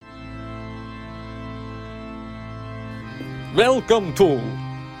Welcome to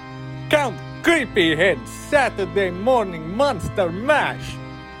Count Creepyhead's Saturday Morning Monster Mash.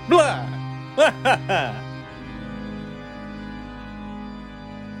 Blah! This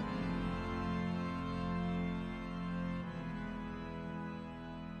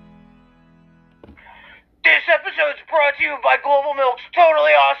episode is brought to you by Global Milk's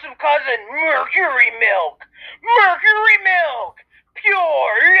totally awesome cousin, Mercury Milk. Mercury Milk!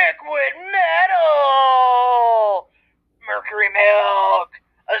 Pure liquid metal! Mercury Milk,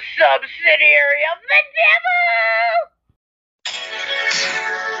 a subsidiary of the devil!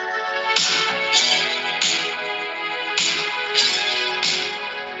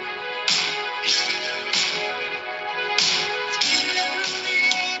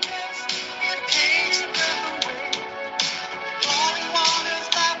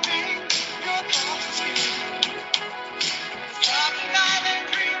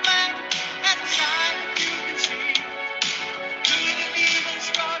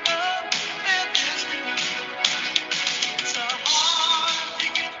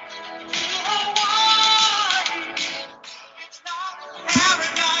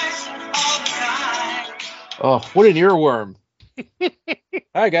 Oh, what an earworm.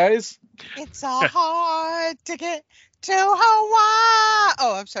 Hi, guys. It's a hard ticket to Hawaii.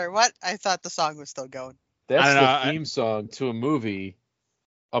 Oh, I'm sorry. What? I thought the song was still going. That's the theme song to a movie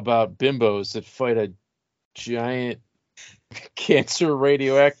about bimbos that fight a giant cancer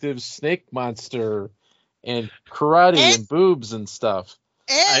radioactive snake monster and karate and boobs and stuff.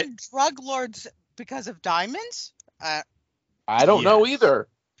 And drug lords because of diamonds? I don't know either.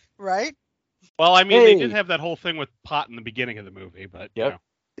 Right? Well, I mean, they did have that whole thing with pot in the beginning of the movie, but yep.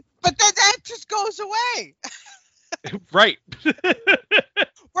 But then that just goes away. Right.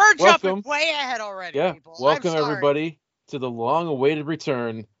 We're jumping way ahead already, people. Welcome, everybody, to the long-awaited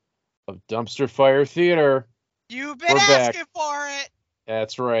return of Dumpster Fire Theater. You've been asking for it.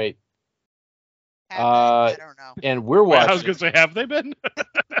 That's right. I don't know. And we're watching. I was going to say, have they been?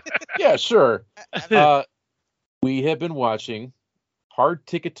 Yeah, sure. We have been watching Hard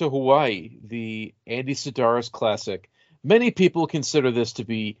Ticket to Hawaii, the Andy Sidaris classic. Many people consider this to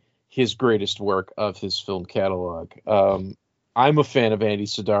be his greatest work of his film catalog. I'm a fan of Andy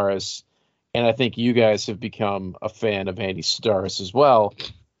Sidaris, and I think you guys have become a fan of Andy Sidaris as well.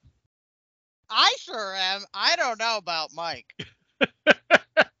 I sure am. I don't know about Mike.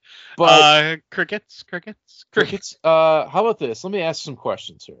 But crickets. How about this? Let me ask some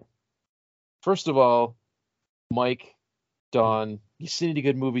questions here. First of all, Mike, Don, you seen any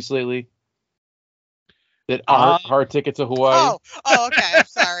good movies lately that aren't Hard Ticket to Hawaii? Oh, okay. I'm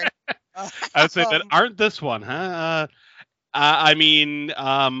sorry. I would say that aren't this one, huh? I mean,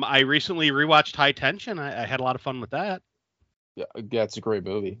 I recently rewatched High Tension. I had a lot of fun with that. Yeah, that's a great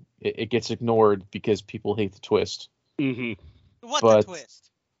movie. It gets ignored because people hate the twist. Mm-hmm. The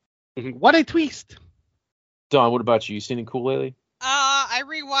twist? What a twist! Don, what about you? You seen anything cool lately? I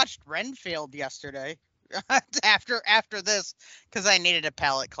rewatched Renfield yesterday. after this, because I needed a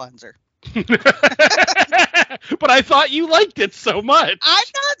palate cleanser. But I thought you liked it so much. I'm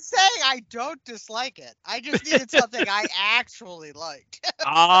not saying I don't dislike it. I just needed something I actually liked.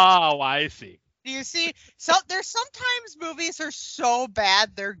 Oh, I see. Do you see? There's sometimes movies are so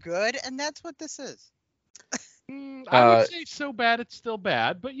bad they're good, and that's what this is. I would say so bad it's still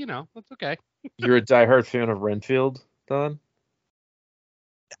bad, but that's okay. You're a diehard fan of Renfield, Don?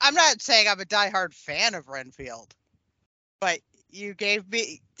 I'm not saying I'm a diehard fan of Renfield, but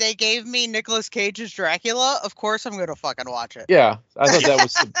they gave me Nicolas Cage's Dracula. Of course I'm going to fucking watch it. Yeah, I thought that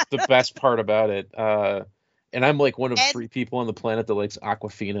was the best part about it. And I'm like one of 3 people on the planet that likes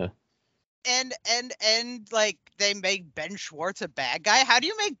Aquafina. And like they make Ben Schwartz a bad guy. How do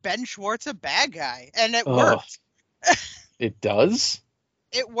you make Ben Schwartz a bad guy? And it worked. It does?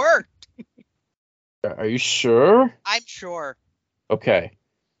 It worked. Are you sure? I'm sure. Okay.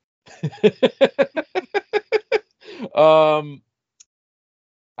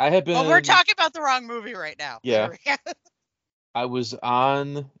 I have been. Well, we're talking about the wrong movie right now. Yeah. I was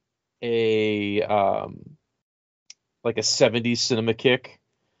on a like a 70s cinema kick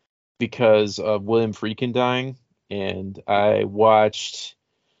because of William Friedkin dying, and I watched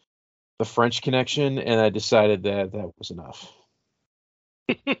The French Connection, and I decided that was enough.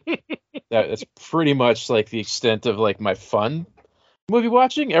 That's pretty much like the extent of like my fun movie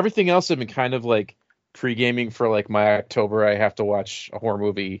watching. Everything else I've been kind of like pre-gaming for like my October. I have to watch a horror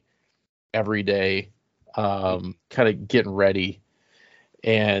movie every day, kind of getting ready.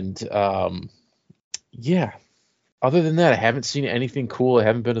 And yeah, other than that, I haven't seen anything cool. I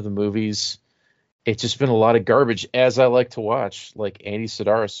haven't been to the movies. It's just been a lot of garbage, as I like to watch, like Andy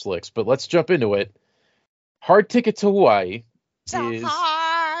Sidaris flicks. But let's jump into it. Hard Ticket to Hawaii So is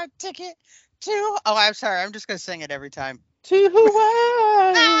hard ticket to. Oh, I'm sorry. I'm just gonna sing it every time. to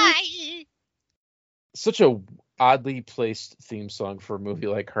Hawaii. Bye. Such a oddly placed theme song for a movie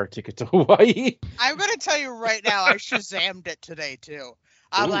like Hard Ticket to Hawaii. I'm gonna tell you right now. I Shazammed it today too.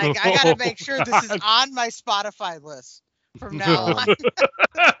 I'm like, I gotta make sure this is on my Spotify list from now on.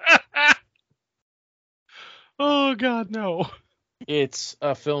 Oh God, no. It's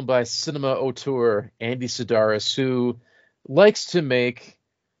a film by cinema auteur Andy Sidaris, who likes to make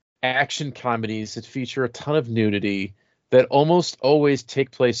action comedies that feature a ton of nudity that almost always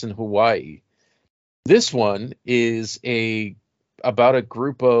take place in Hawaii. This one is about a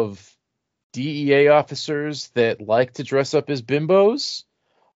group of DEA officers that like to dress up as bimbos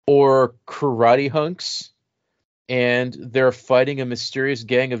or karate hunks, and they're fighting a mysterious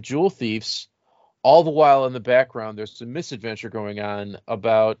gang of jewel thieves. All the while in the background, there's a misadventure going on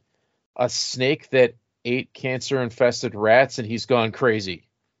about a snake that ate cancer-infested rats, and he's gone crazy.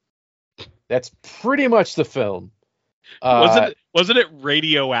 That's pretty much the film. Wasn't it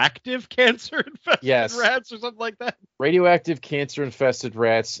radioactive cancer-infested Yes. rats or something like that? Radioactive cancer-infested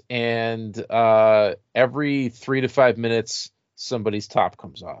rats, and every 3 to 5 minutes, somebody's top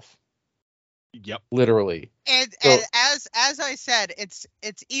comes off. Yep. Literally. And So- and as I said, it's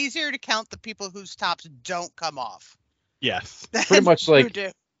easier to count the people whose tops don't come off. Yes. Pretty much than who like-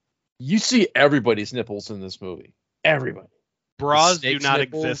 do. You see everybody's nipples in this movie. Everybody. Bras do snake's not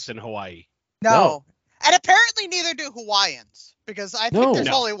nipples. exist in Hawaii. No. And apparently neither do Hawaiians, because I think No. there's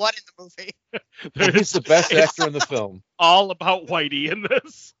No. only one in the movie. And he's the best actor in the film. All about Whitey in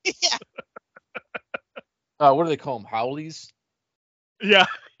this. Yeah. What do they call them? Howlies? Yeah.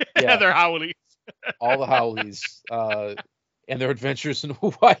 Yeah. They're howlies. All the Howlies. And their adventures in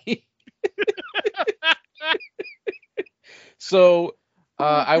Hawaii. So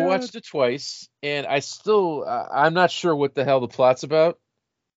I God. watched it twice, and I'm not sure what the hell the plot's about.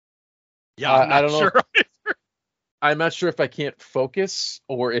 Yeah, I'm not I don't know. sure. I'm not sure if I can't focus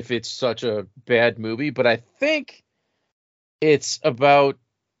or if it's such a bad movie, but I think it's about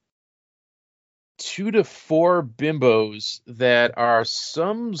 2 to 4 bimbos that are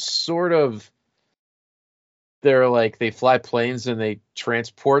some sort of, they're like, they fly planes and they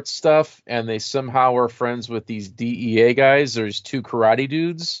transport stuff, and they somehow are friends with these DEA guys. There's 2 karate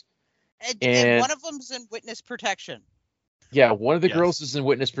dudes. And And- one of them's in witness protection. Yeah, one of the Yes. girls is in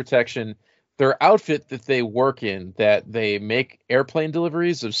witness protection. Their outfit that they work in, that they make airplane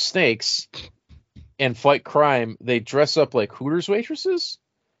deliveries of snakes and fight crime, they dress up like Hooters waitresses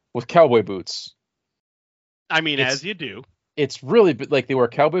with cowboy boots. I mean, It's- as you do. It's really like they wear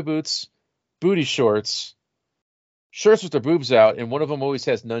cowboy boots, booty shorts, shirts with their boobs out, and one of them always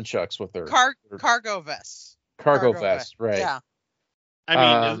has nunchucks with her Cargo vests. cargo vest, right? Yeah. I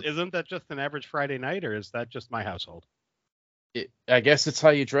mean, Um, isn't that just an average Friday night, or is that just my household? I guess it's how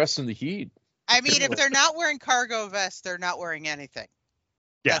you dress in the heat. I mean, if they're not wearing cargo vests, they're not wearing anything.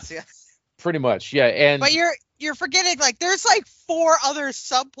 Yeah. Pretty much, yeah. And But you're forgetting, like, there's like 4 other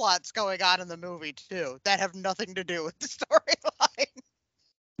subplots going on in the movie too that have nothing to do with the storyline.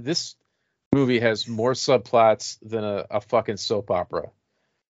 this movie has more subplots than a fucking soap opera.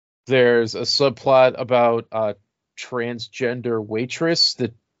 There's a subplot about a transgender waitress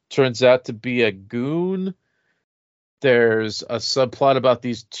that turns out to be a goon. There's a subplot about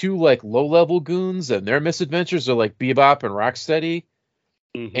these 2 like low-level goons and their misadventures are like Bebop and Rocksteady.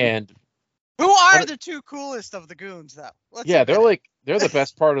 Mhm. And Who are What- the 2 coolest of the goons, though? Let's yeah, admit it. they're the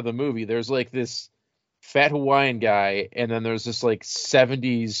best part of the movie. There's like this fat Hawaiian guy, and then there's this like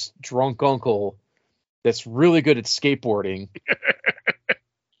 70s drunk uncle that's really good at skateboarding.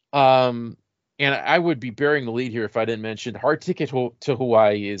 And I would be bearing the lead here if I didn't mention Hard Ticket to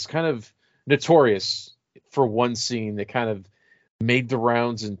Hawaii is kind of notorious for one scene that kind of made the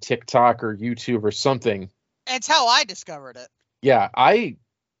rounds in TikTok or YouTube or something. It's how I discovered it. Yeah,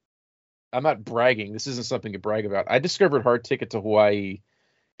 I'm not bragging. This isn't something to brag about. I discovered Hard Ticket to Hawaii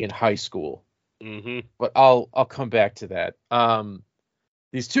in high school, Mhm. but I'll come back to that.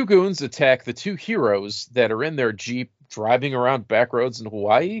 These 2 goons attack the 2 heroes that are in their Jeep driving around back roads in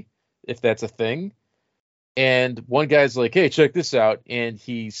Hawaii, if that's a thing. And one guy's like, "Hey, check this out." And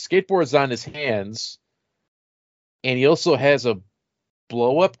he skateboards on his hands, and he also has a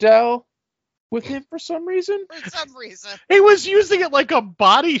blow-up doll with him for some reason. For some reason. He was using it like a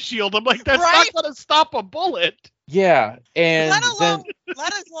body shield. I'm like, that's Right? not going to stop a bullet. Yeah, and Let then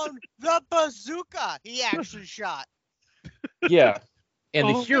alone the bazooka he actually shot. yeah, and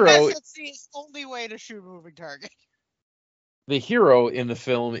the Oh. hero Because it's his only way to shoot a moving target. the hero in the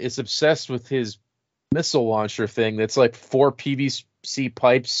film is obsessed with his missile launcher thing that's like 4 PVC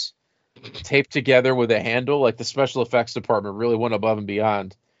pipes taped together with a handle. Like the special effects department really went above and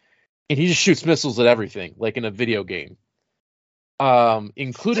beyond. And he just shoots missiles at everything, like in a video game.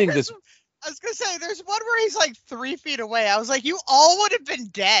 Including this. I was gonna say, there's one where he's like 3 feet away. I was like, you all would have been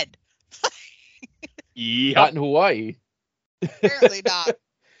dead. Not in Hawaii. Apparently not.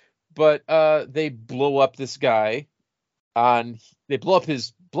 But they blow up this guy. They blow up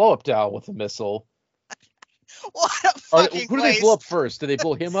his blow-up doll with a missile. What a fucking who do they blow up first? Do they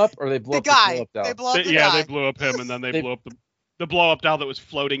blow him up or they blow up the blow-up doll? They blow up the guy. They blew up him, and then they blew up the blow-up doll that was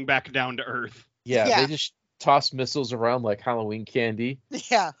floating back down to Earth. Yeah, they just toss missiles around like Halloween candy.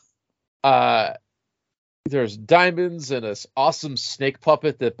 Yeah. There's diamonds and this awesome snake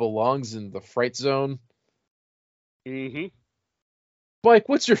puppet that belongs in the fright zone. Mm-hmm. Mike,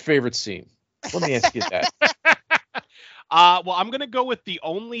 what's your favorite scene? Let me ask you that. Well, I'm going to go with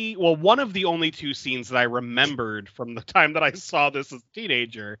one of the only 2 scenes that I remembered from the time that I saw this as a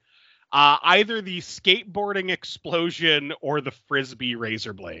teenager. Either the skateboarding explosion or the frisbee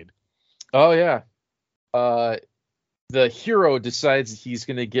razor blade. Oh, yeah. The hero decides he's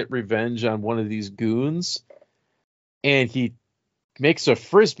going to get revenge on one of these goons, and he makes a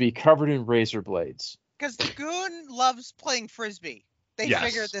frisbee covered in razor blades. Because the goon loves playing frisbee. They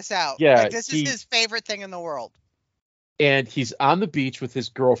figured this out. Yeah, like, this is his favorite thing in the world. And he's on the beach with his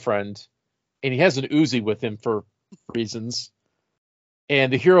girlfriend, and he has an Uzi with him for reasons.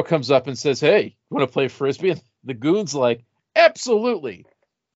 And the hero comes up and says, "Hey, you want to play frisbee?" And the goon's like, "Absolutely."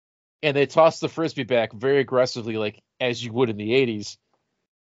 And they toss the frisbee back very aggressively, like as you would in the 80s.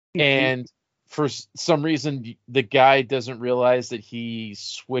 Mm-hmm. And for some reason, the guy doesn't realize that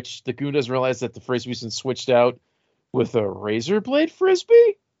the goon doesn't realize that the frisbee's been switched out with a razor blade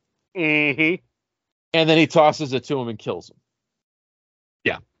frisbee. Mm-hmm. And then he tosses it to him and kills him.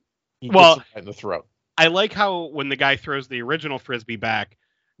 Yeah. He gets him right in the throat. I like how when the guy throws the original frisbee back,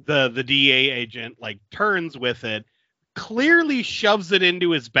 the DA agent like turns with it, clearly shoves it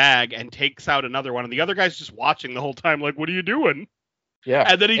into his bag and takes out another one. And the other guy's just watching the whole time, like, what are you doing? Yeah.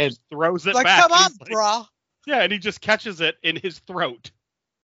 And then he just throws it like, back. Come on, brah. Yeah, and he just catches it in his throat.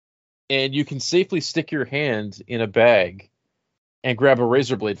 And you can safely stick your hand in a bag and grab a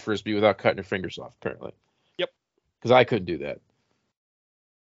razor blade frisbee without cutting your fingers off, apparently. Yep. Because I couldn't do that.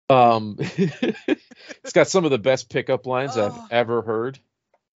 It's got some of the best pickup lines I've ever heard.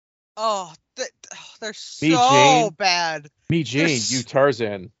 Oh, they're so bad. Me, Jane, you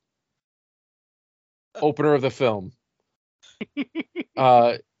Tarzan. Opener of the film.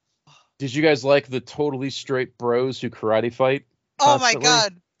 Did you guys like the totally straight bros who karate fight constantly? Oh my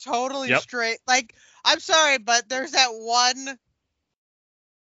god, totally straight. Like, I'm sorry, but there's that one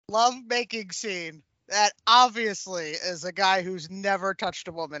love-making scene that obviously is a guy who's never touched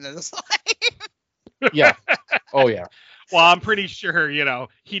a woman in his life. Yeah. Oh, yeah. Well, I'm pretty sure,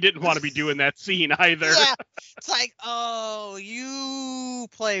 he didn't want to be doing that scene either. Yeah. It's like, oh, you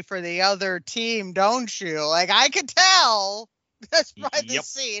play for the other team, don't you? Like, I could tell. That's right, this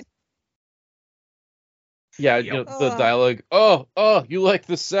scene. Yeah, the dialogue. Oh, you like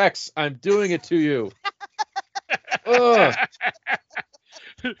the sex. I'm doing it to you.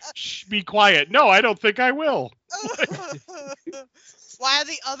 Shh, be quiet. No, I don't think I will. While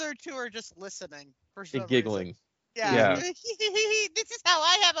the other 2 are just listening for some giggling. Reason. Yeah. This is how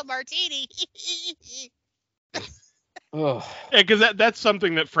I have a martini. Yeah, because that's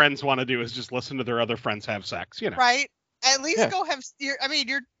something that friends want to do is just listen to their other friends have sex, Right. At least go have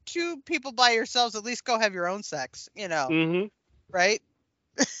you're 2 people by yourselves. At least go have your own sex, Mm-hmm. Right?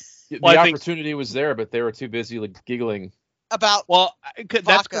 The opportunity was there, but they were too busy like giggling about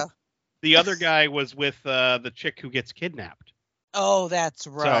that's the other guy was with the chick who gets kidnapped. Oh, that's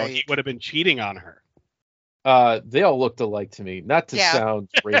right. So he would have been cheating on her. They all looked alike to me. Not to sound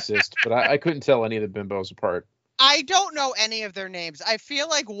racist, but I couldn't tell any of the bimbos apart. I don't know any of their names. I feel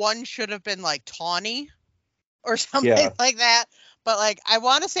like one should have been like Tawny or something like that. But like, I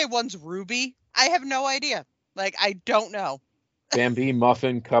want to say one's Ruby. I have no idea. Like, I don't know. Bambi,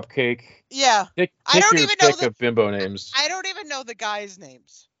 Muffin, Cupcake. Yeah. I don't even know the bimbo names. I don't even know the guys'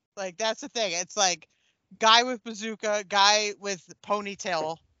 names. Like, that's the thing. It's like guy with bazooka, guy with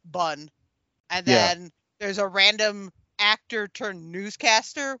ponytail bun, and then there's a random actor turned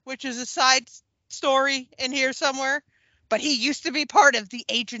newscaster, which is a side story in here somewhere. But he used to be part of the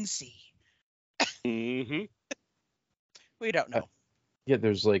agency. Mm-hmm. We don't know.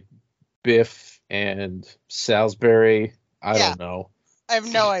 There's like Biff and Salisbury. I don't know. I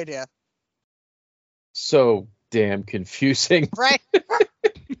have no idea. So damn confusing. Right?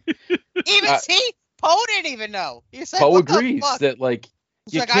 Even Poe didn't even know. He said, Poe agrees that like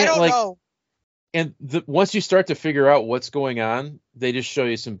you can't I don't know. And once you start to figure out what's going on, they just show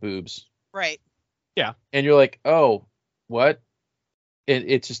you some boobs. Right. And you're like, oh, what? And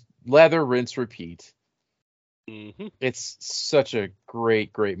it's just lather, rinse, repeat. Mm-hmm. It's such a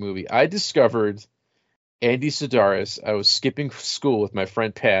great, great movie. I discovered Andy Sidaris. I was skipping school with my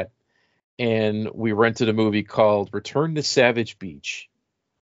friend Pat, and we rented a movie called Return to Savage Beach,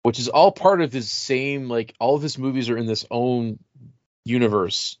 which is all part of his same, like, all of his movies are in this own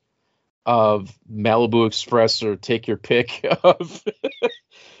universe of Malibu Express or take your pick of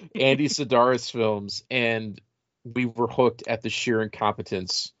Andy Sidaris films. And we were hooked at the sheer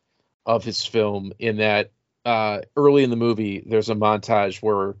incompetence of his film in that early in the movie, there's a montage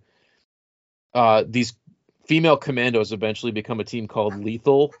where these female commandos eventually become a team called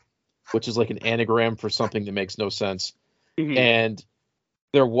Lethal, which is like an anagram for something that makes no sense. Mhm. And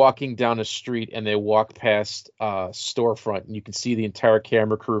they're walking down a street and they walk past a storefront, and you can see the entire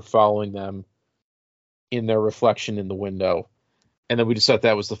camera crew following them in their reflection in the window. And then we just thought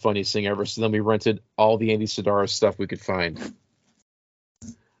that was the funniest thing ever. So then we rented all the Andy Sidaris stuff we could find.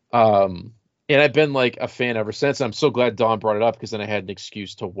 And I've been like a fan ever since. I'm so glad Dawn brought it up, because then I had an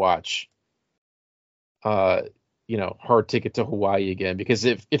excuse to watch Hard Ticket to Hawaii again, because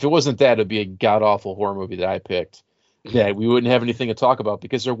if it wasn't that, it'd be a god awful horror movie that I picked that we wouldn't have anything to talk about,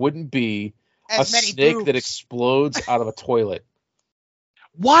 because there wouldn't be a As many snake that boobs. explodes out of a toilet.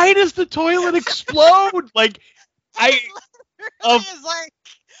 Why does the toilet explode? Like, It is like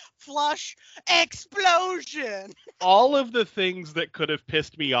flush explosion. all of the things that could have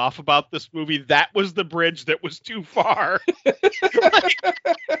pissed me off about this movie, that was the bridge that was too far. Like,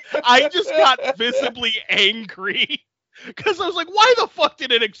 I just got visibly angry because I was like, why the fuck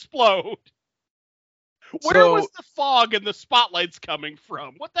did it explode? Where was the fog and the spotlights coming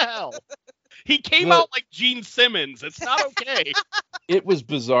from? What the hell? He came out like Gene Simmons. It's not okay. It was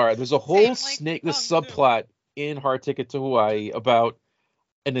bizarre. There's a whole Same length this tongue, too. subplot in Hard Ticket to Hawaii about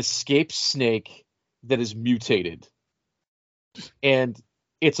an escaped snake that is mutated. And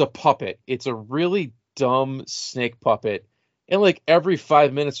it's a puppet. It's a really dumb snake puppet. And like every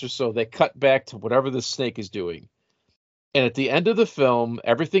 5 minutes or so, they cut back to whatever the snake is doing. And at the end of the film,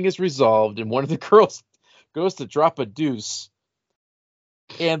 everything is resolved, and one of the girls goes to drop a deuce,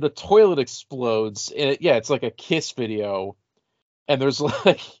 and the toilet explodes. And it's like a Kiss video. And there's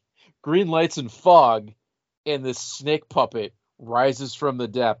like green lights and fog, and this snake puppet rises from the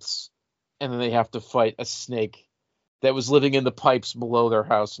depths, and then they have to fight a snake that was living in the pipes below their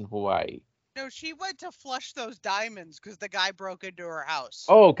house in Hawaii. No, she went to flush those diamonds because the guy broke into her house.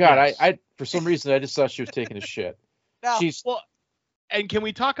 Oh God, Yes. I for some reason I just thought she was taking a shit. No. She's Well, and can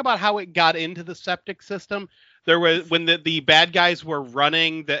we talk about how it got into the septic system? There was when the bad guys were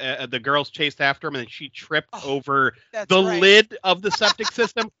running, the girls chased after him, and she tripped over That's the right. lid of the septic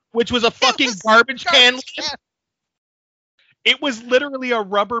system, which was a fucking was garbage can lid. can. It was literally a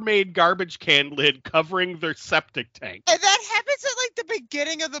Rubbermaid garbage can lid covering their septic tank. And that happens at like the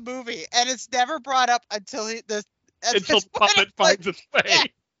beginning of the movie, and it's never brought up until Until this the point, puppet it's like, finds its way. yeah.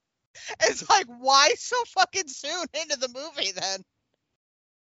 It's like, why so fucking soon into the movie then?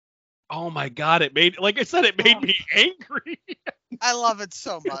 Oh my god, it made, like I said, it made me angry. I love it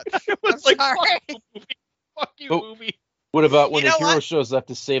so much. It was I'm like, sorry. fuck you, movie. Fuck you, Oh. movie. what about when You the know hero what? shows up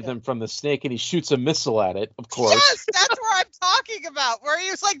to save them from the snake, and he shoots a missile at it? Of course. Yes, that's where I'm talking about, where he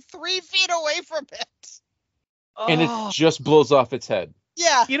was like 3 feet away from it. And Oh. it just blows off its head.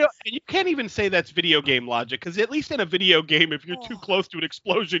 Yeah. You know, and you can't even say that's video game logic, because at least in a video game, if you're too close to an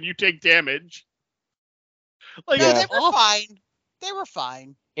explosion, you take damage. Like, No, Yeah. they were fine. They were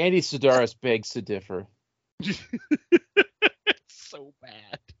fine. Andy Sidaris begs to differ. It's so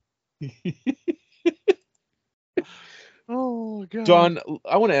bad. Oh god. Dawn,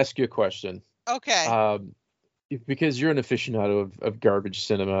 I want to ask you a question. Okay. Because you're an aficionado of garbage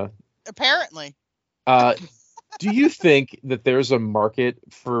cinema. Apparently. Do you think that there's a market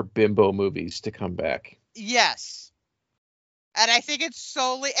for bimbo movies to come back? Yes. And I think it's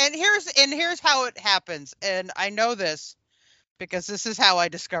solely and here's how it happens. And I know this because this is how I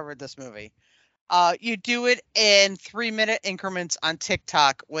discovered this movie. You do it in 3-minute increments on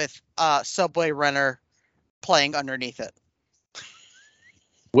TikTok with Subway Runner playing underneath it.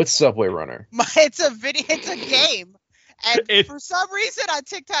 What's Subway Runner? It's a game. And It- for some reason on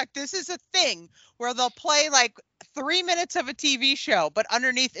TikTok, this is a thing where they'll play like 3 minutes of a TV show, but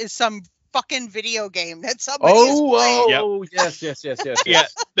underneath is some fucking video game that somebody is playing. Yes. Yeah,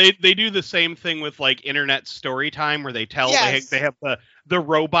 they do the same thing with like internet story time, where they tell Yes. they have the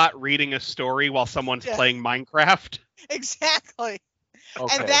robot reading a story while someone's Yeah. playing Minecraft. Exactly.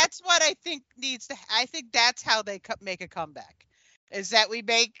 Okay. And that's what I think needs to. I think that's how they make a comeback. Is that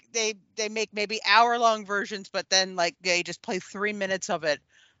they make maybe hour-long versions, but then like they just play 3 minutes of it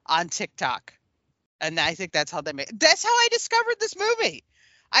on TikTok. And I think that's how that's how I discovered this movie.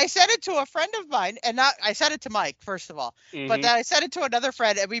 I sent it to a friend of mine, and I sent it to Mike, first of all. But then I sent it to another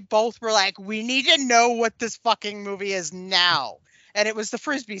friend, and we both were like, we need to know what this fucking movie is now. And it was the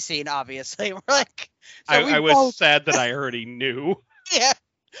Frisbee scene, obviously. We're like, so I was sad that I already knew. Yeah.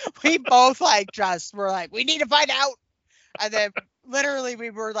 We both were like, we need to find out. And then literally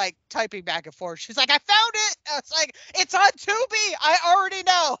we were like typing back and forth. She's like, I found it. I was like, it's on Tubi. I already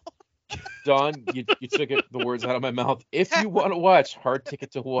know. Dawn, you took the words out of my mouth. If you want to watch Hard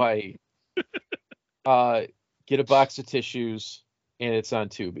Ticket to Hawaii, get a box of tissues, and it's on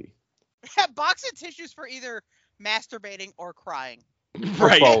Tubi. Box of tissues for either masturbating or crying.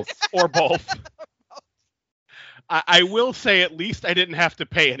 Right. Both. Or both. I will say at least I didn't have to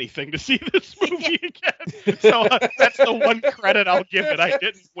pay anything to see this movie again. So that's the one credit I'll give it. I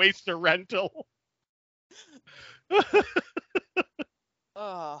didn't waste a rental.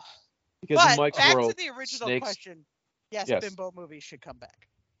 Oh. Because in But Mike's back world, to the original snakes- question. Yes, Yes. bimbo movies should come back.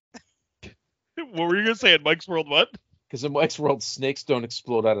 What were you going to say in Mike's World? What? Because in Mike's world, snakes don't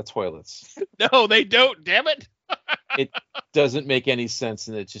explode out of toilets. No, they don't. Damn it. It doesn't make any sense,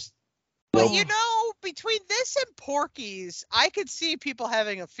 and it just. But Nope. between this and Porky's, I could see people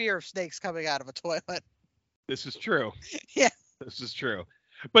having a fear of snakes coming out of a toilet. This is true. Yeah. This is true.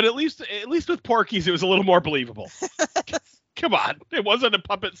 But at least with Porky's, it was a little more believable. Come on. It wasn't a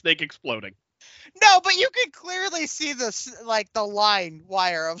puppet snake exploding. No, but you can clearly see the line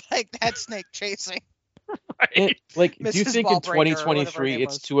wire of that snake chasing. Right. Do you Mrs. think in Ballbreaker or whatever her 2023 name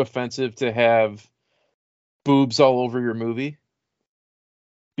it's was. too offensive to have boobs all over your movie?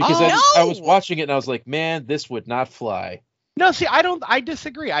 Because I was No! watching it and I was like, man, this would not fly. No, see, I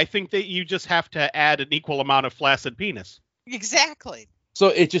disagree. I think that you just have to add an equal amount of flaccid penis. Exactly. So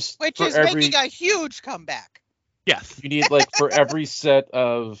it just Which for is every making a huge comeback. Yes. you need for every set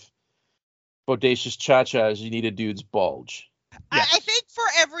of bodacious cha-chas, you need a dude's bulge. I think for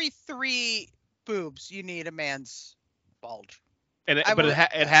every 3 boobs, you need a man's bulge. And it would-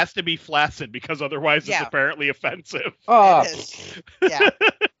 has to be flaccid because otherwise Yeah. it's apparently offensive. Ah, It is. Yeah.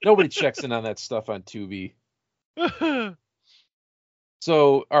 nobody checks in on that stuff on Tubi.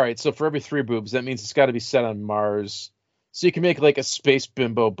 So, all right. So for every 3 boobs, that means it's got to be set on Mars. So you can make a space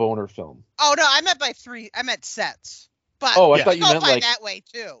bimbo boner film. Oh no, I meant by 3. I meant sets. But Oh, I Yeah. thought you go meant find that way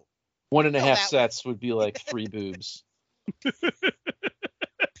too. 1.5 that way. sets would be 3 boobs.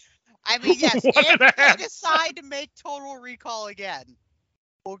 I mean, yes. One If and a they half. decide to make Total Recall again,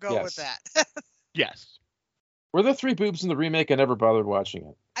 we'll go with Yes. that. Yes. Were there 3 boobs in the remake? I never bothered watching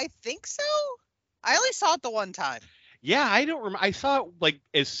it. I think so. I only saw it the one time. Yeah, I don't remember. I saw it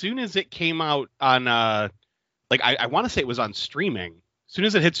as soon as it came out on I want to say it was on streaming. As soon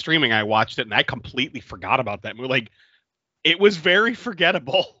as it hit streaming, I watched it and I completely forgot about that movie. It was very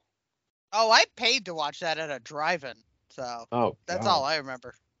forgettable. Oh, I paid to watch that at a drive-in, so Oh, that's God. all I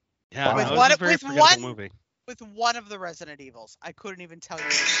remember. Yeah, Wow. no, With it was one- a very with forgettable one- movie. With one of the Resident Evils, I couldn't even tell you.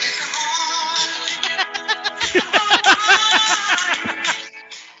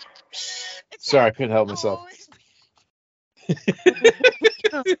 It's Sorry, I couldn't help myself. always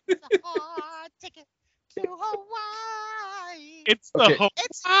a hard ticket to Hawaii. It's the Okay. whole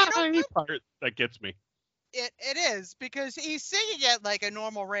It's you know, part that gets me. it is because he's singing at a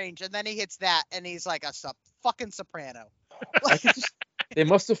normal range, and then he hits that, and he's like a fucking soprano. They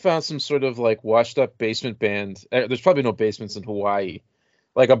must have found some sort of washed up basement band. There's probably no basements in Hawaii.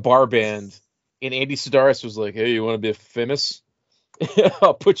 A bar band. And Andy Sedaris was like, hey, you want to be famous?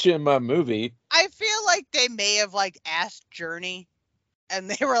 I'll put you in my movie. I feel like they may have asked Journey, and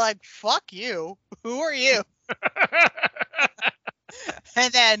they were like, "Fuck you, who are you?"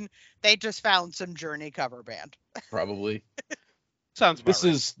 And then they just found some Journey cover band. Probably. Sounds about This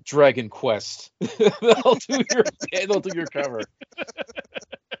right. is Dragon Quest. they'll do your cover.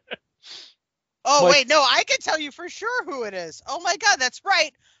 Oh Like- wait, no, I can tell you for sure who it is. Oh my god, that's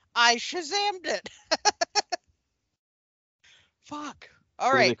right. I Shazammed it. Fuck. All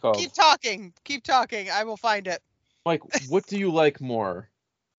What are they right, called? keep talking. Keep talking. I will find it. Mike, what do you like more?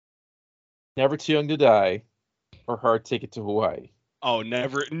 Never Too Young to Die or Hard Ticket to Hawaii? Oh,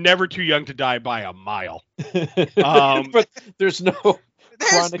 never too young to die by a mile. But there's no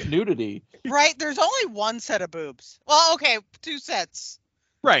There's chronic nudity. right. There's only one set of boobs. Well, okay, 2 sets,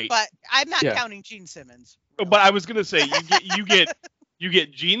 Right. but I'm not Yeah. counting Gene Simmons. But I was gonna say you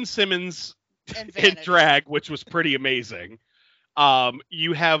get Gene Simmons And in Vanity. drag, which was pretty amazing.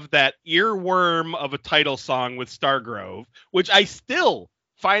 You have that earworm of a title song with Stargrove, which I still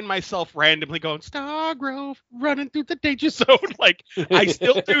find myself randomly going, Stargrove running through the danger zone. I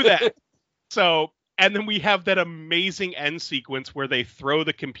still do that. So And then we have that amazing end sequence where they throw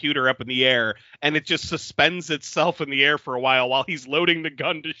the computer up in the air and it just suspends itself in the air for a while he's loading the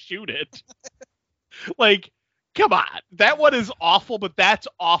gun to shoot it. Like, come on. That one is awful, but that's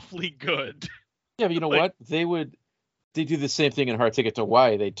awfully good. Yeah, but you know what? They do the same thing in Hard Ticket to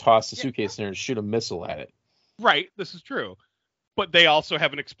Hawaii. They toss the suitcase in there and shoot a missile at it. Right, this is true. But they also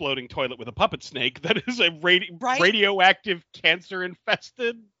have an exploding toilet with a puppet snake that is a radioactive,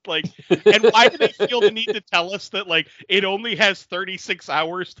 cancer-infested. Like, and why do they feel the need to tell us that, like, it only has 36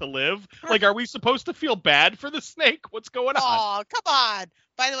 hours to live? Like, are we supposed to feel bad for the snake? What's going on? Oh, come on.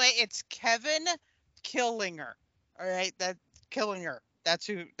 By the way, it's Kevin Killinger. All right, that Killinger. That's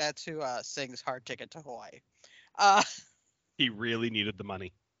who sings Hard Ticket to Hawaii. He really needed the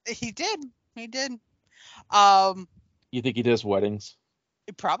money. He did. You think he does weddings?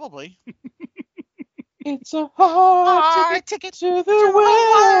 Probably. It's a hard ticket to the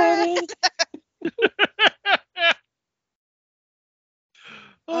wedding.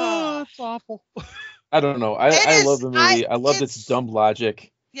 Oh, it's awful. I don't know. I love the movie. I love its dumb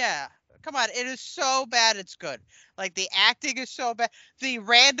logic. Yeah. Come on. It is so bad it's good. Like, the acting is so bad. The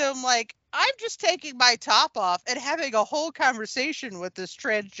random, like, I'm just taking my top off and having a whole conversation with this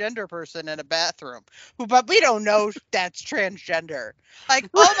transgender person in a bathroom, but we don't know that's transgender. Like,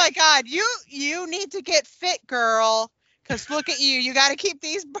 oh my God, you need to get fit, girl. Because look at you. You got to keep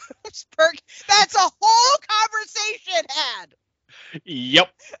these boobs perky. That's a whole conversation had. Yep.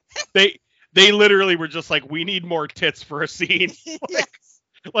 They literally were just like, we need more tits for a scene. Like, Yes.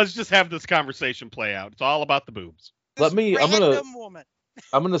 let's just have this conversation play out. It's all about the boobs. I'm Woman.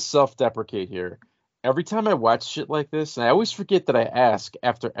 gonna self-deprecate here. Every time I watch shit like this, and I always forget that I ask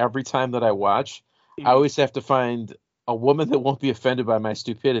after every time that I watch, I always have to find a woman that won't be offended by my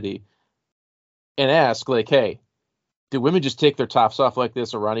stupidity and ask, like, hey, do women just take their tops off like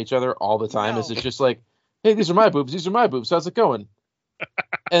this around each other all the time? No. Is it just like, hey, these are my boobs, how's it going?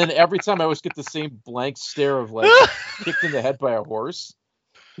 And then every time I always get the same blank stare of, like, kicked in the head by a horse.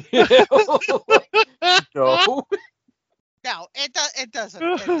 No. No, it doesn't. It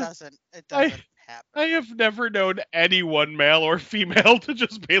doesn't happen. I have never known anyone, male or female, to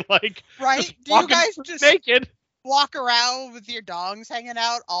just be like, Right? Do you guys just naked? walk around with your dongs hanging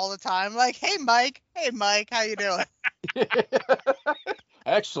out all the time? Like, hey, Mike, how you doing?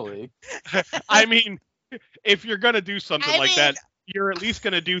 Actually, I mean, if you're gonna do something like that, you're at least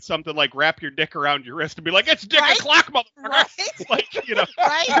gonna do something like wrap your dick around your wrist and be like, "It's dick o'clock, motherfucker!" Right? Like, you know,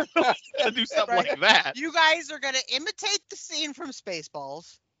 Right? gonna do something Right. like that. You guys are gonna imitate the scene from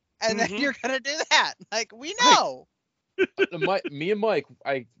Spaceballs, and then you're gonna do that. Like, we know. Me and Mike,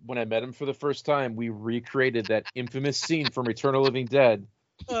 when I met him for the first time, we recreated that infamous scene from Return of the Living Dead,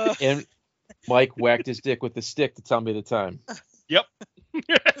 and Mike whacked his dick with the stick to tell me the time. Yep.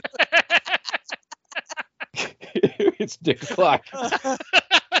 It's dick o'clock.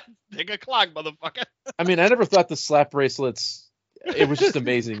 Dick o'clock, motherfucker. I mean, I never thought the slap bracelets. It was just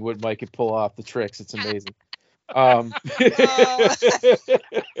amazing what Mike could pull off the tricks. It's amazing.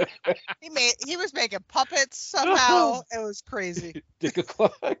 He was making puppets somehow. It was crazy. Dick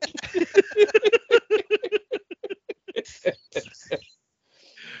o'clock.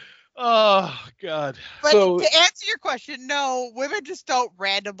 Oh God. But So- to answer your question, no, women just don't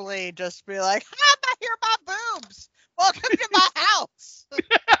randomly just be like, "I'm here, my boobs. Welcome to my house.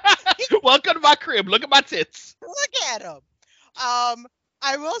 Welcome to my crib. Look at my tits." Look at them."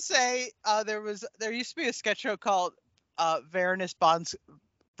 I will say there used to be a sketch show called Varenus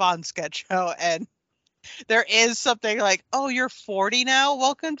Bond Sketch Show, and there is something like, "Oh, you're 40 now?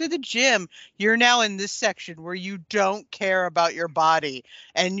 Welcome to the gym. You're now in this section where you don't care about your body."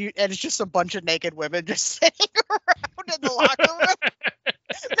 And it's just a bunch of naked women just sitting around in the locker room,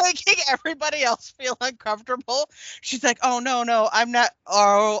 making everybody else feel uncomfortable. She's like, "Oh, no, I'm not.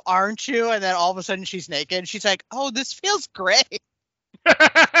 Oh, aren't you?" And then all of a sudden she's naked. She's like, "Oh, this feels great."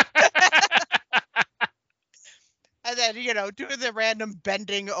 And then, doing the random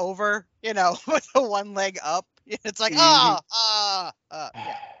bending over, with the one leg up. It's like, yeah.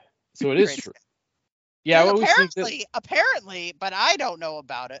 So it is true. Yeah, I always think that, apparently, but I don't know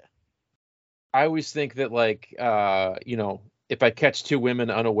about it. I always think that, like, if I catch two women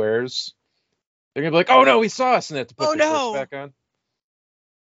unawares, they're gonna be like, "Oh no, he saw us," and they have to put their shirts back on.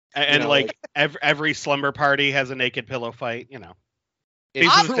 And every slumber party has a naked pillow fight. It's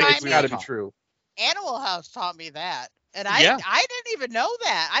got to be true. Animal House taught me that. And I didn't even know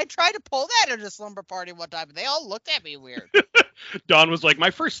that. I tried to pull that at a slumber party one time, and they all looked at me weird. Dawn was like,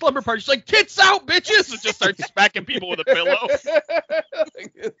 "My first slumber party." She's like, "Tits out, bitches!" and just starts smacking people with a pillow.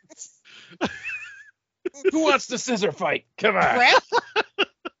 Who wants the scissor fight? Come on.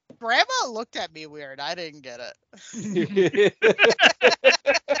 Grandma looked at me weird. I didn't get it.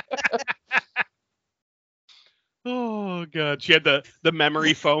 Oh god, she had the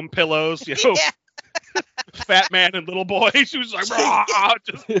memory foam pillows, you know, Yeah. fat man and little boy. She was like, "Rah!"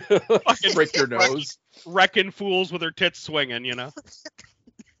 Just fucking Break your nose. wrecking fools with her tits swinging, you know.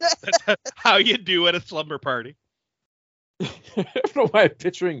 That's how you do at a slumber party. I don't know why I'm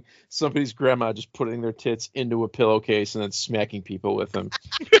picturing somebody's grandma just putting their tits into a pillowcase and then smacking people with them.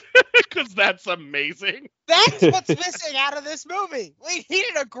 Because that's amazing. That's what's missing out of this movie. We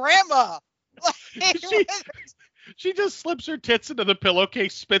needed a grandma. She just slips her tits into the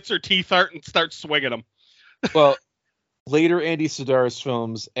pillowcase, spits her teeth out, and starts swinging them. Well, later Andy Sedaris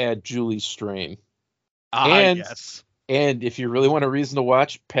films add Julie Strain. Yes. And if you really want a reason to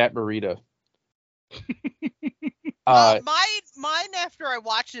watch, Pat Morita. Mine after I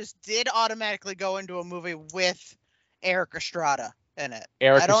watched this did automatically go into a movie with Eric Estrada in it.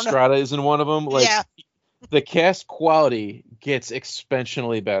 Eric Estrada is in one of them. Like, yeah. The cast quality gets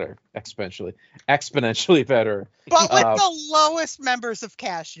exponentially better. Exponentially better. But with the lowest members of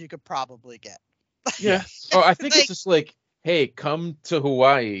cast you could probably get. Yeah. Oh, I think it's just like, hey, come to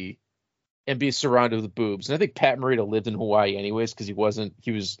Hawaii and be surrounded with boobs. And I think Pat Morita lived in Hawaii anyways because he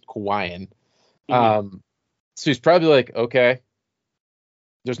was Hawaiian. Mm-hmm. So he's probably like, okay,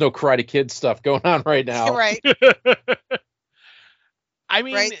 there's no Karate Kid stuff going on right now. Right. I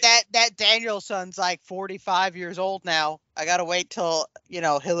mean, right. That Danielson's like 45 years old now. I gotta wait till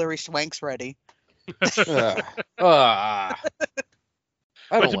Hillary Swank's ready. But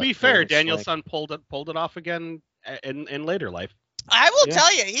to be fair, Danielson pulled it off again in later life. I will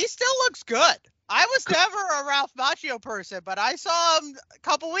tell you, he still looks good. I was never a Ralph Macchio person, but I saw him a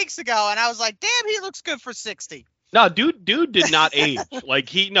couple weeks ago, and I was like, damn, he looks good for 60. No, dude did not age.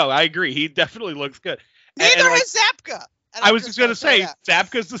 I agree. He definitely looks good. Neither is Zapka. I was just going to say,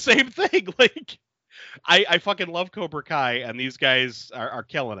 Zapka's the same thing. Like, I fucking love Cobra Kai, and these guys are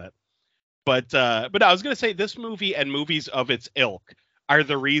killing it. But I was going to say, this movie and movies of its ilk are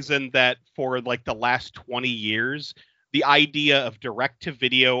the reason that for, like, the last 20 years, the idea of direct to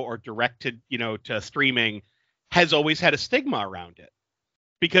video or direct to, to streaming has always had a stigma around it.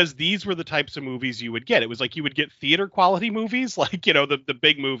 Because these were the types of movies you would get. It was like you would get theater quality movies, like, the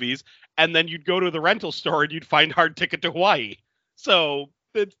big movies, and then you'd go to the rental store and you'd find Hard Ticket to Hawaii. So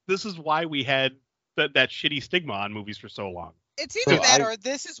this is why we had that shitty stigma on movies for so long. It's either that or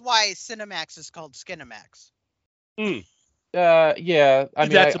this is why Cinemax is called Skinemax. Yeah. I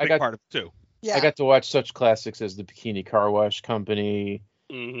mean, that's a big part of it too. Yeah. I got to watch such classics as the Bikini Car Wash Company,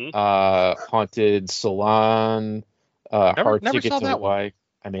 Haunted Salon, Hard Ticket to Hawaii.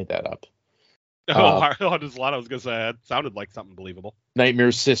 I made that up. Haunted Salon, I was going to say, that sounded like something believable.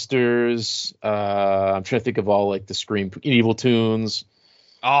 Nightmare Sisters. I'm trying to think of all, like, the Scream Evil Tunes.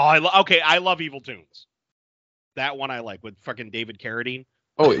 Oh, I love Evil Tunes. That one I like, with fucking David Carradine.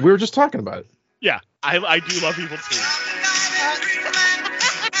 Oh, we were just talking about it. Yeah, I do love Evil Tunes.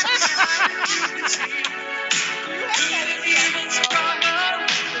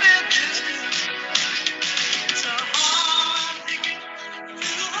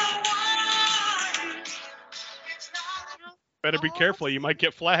 Better be careful, you might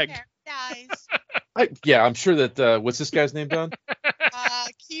get flagged. I'm sure that, what's this guy's name, Don?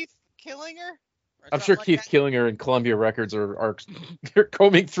 Keith Killinger? I'm sure Keith Killinger and Columbia Records are they're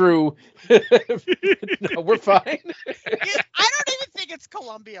combing through. No, we're fine. I don't even think it's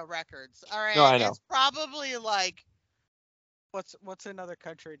Columbia Records. All right. No, I know. It's probably like what's another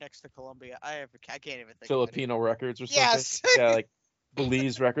country next to Columbia? I can't even think. Filipino Records or something. Yes. Yeah, like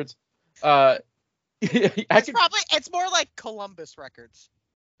Belize Records. It's more like Columbus Records.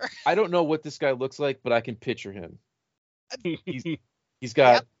 I don't know what this guy looks like, but I can picture him. He's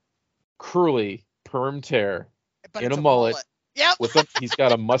got curly permed hair and a mullet. Yep. He's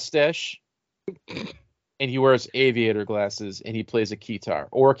got a mustache, and he wears aviator glasses, and he plays a guitar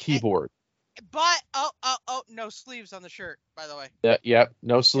or a keyboard. But no sleeves on the shirt, by the way.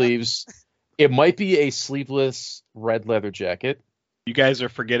 No sleeves. It might be a sleeveless red leather jacket. You guys are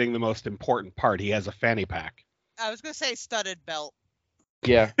forgetting the most important part. He has a fanny pack. I was going to say studded belt.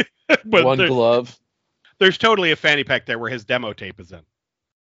 Yeah. One glove. There's totally a fanny pack there where his demo tape is in.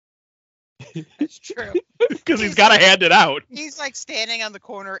 That's true. Because he's got to hand it out. He's like standing on the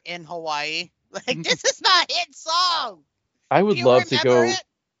corner in Hawaii. Like, this is my hit song. I would love to go. It?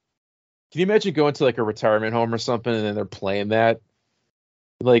 Can you imagine going to like a retirement home or something and then they're playing that?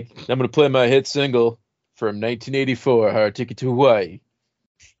 Like, I'm going to play my hit single from 1984, Hard Ticket to Hawaii.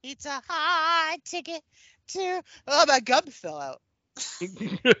 It's a hard ticket to... Oh, my gum fell out.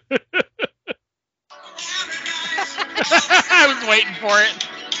 I was waiting for it.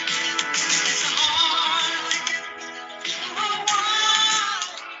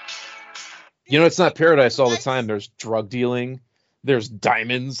 You know, it's not paradise all the time. There's drug dealing. There's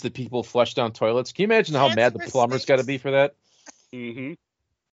diamonds that people flush down toilets. Can you imagine how mad the Cancerous plumber's got to be snakes. for that? Mm-hmm.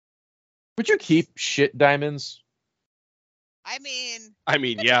 Would you keep shit diamonds? I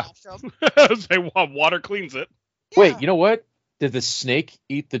mean, Yeah. wash 'em. Say water cleans it. Wait, Yeah. you know what? Did the snake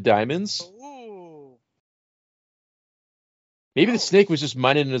eat the diamonds? Ooh. Maybe Oh. the snake was just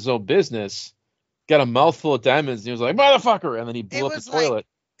minding his own business, got a mouthful of diamonds, and he was like, motherfucker! And then he blew It up the was like- toilet.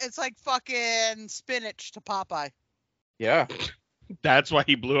 It's like fucking spinach to Popeye. Yeah. That's why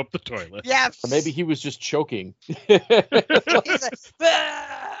he blew up the toilet. Yeah. Or maybe he was just choking. He's like,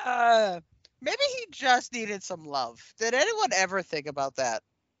 "Ah." Maybe he just needed some love. Did anyone ever think about that?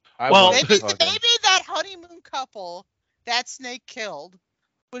 Well, wasn't Maybe fucking- that honeymoon couple that snake killed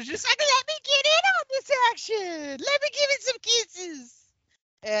was just like, let me get in on this action. Let me give it some kisses.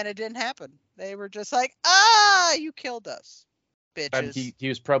 And it didn't happen. They were just like, you killed us, bitches. he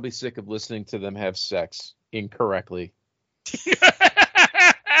was probably sick of listening to them have sex incorrectly.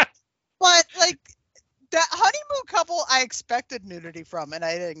 But like that honeymoon couple, I expected nudity from, and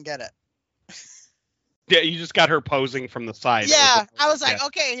I didn't get it. Yeah, you just got her posing from the side. Yeah, I was like, Yeah.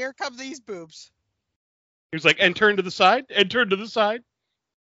 okay, here come these boobs. He was like, and turn to the side, and turn to the side.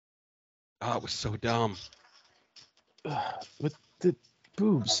 Oh, it was so dumb. With the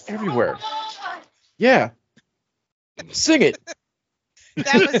boobs everywhere. Yeah. Sing it.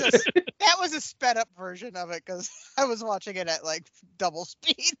 That was a sped up version of it because I was watching it at like double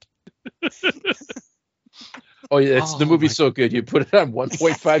speed. Oh, yeah, the Oh, movie's my- so good. You put it on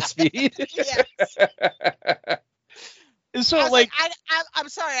 1.5 speed. Yeah. So I was like, I'm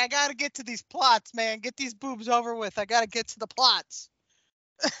sorry, I gotta get to these plots, man. Get these boobs over with. I gotta get to the plots.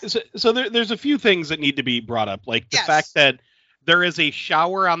 so there's a few things that need to be brought up, like the Yes. fact that there is a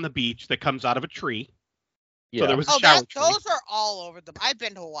shower on the beach that comes out of a tree. Yeah. So there was a Oh, shower tree. those are all over them. I've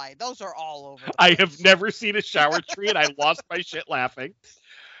been to Hawaii. Those are all over. the I place. have never seen a shower tree, and I lost my shit laughing.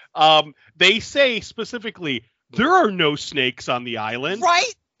 They say specifically there are no snakes on the island.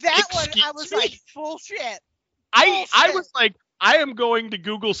 Right? That one, I Excuse was me? like, bullshit. I Bullshit. was like, I am going to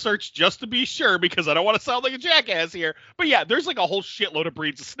Google search just to be sure because I don't want to sound like a jackass here. But yeah, there's like a whole shitload of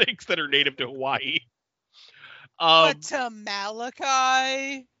breeds of snakes that are native to Hawaii. But to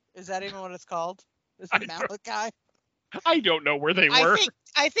Malachi, is that even what it's called? Is I it don't- Malachi? I don't know where they were.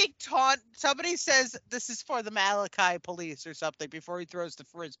 I think somebody says this is for the Malachi police or something before he throws the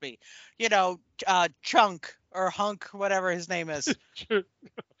frisbee. You know, Chunk or Hunk, whatever his name is.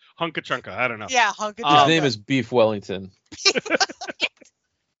 Hunka Chunka, I don't know. Yeah, Hunk. His name is Beef Wellington.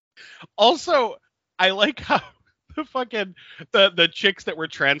 Also, I like how the fucking the chicks that were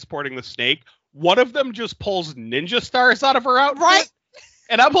transporting the snake, one of them just pulls ninja stars out of her outfit. Right?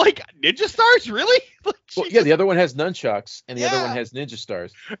 And I'm like, ninja stars, really? Like, Well, she yeah, the other one has nunchucks, and the other Yeah. one has ninja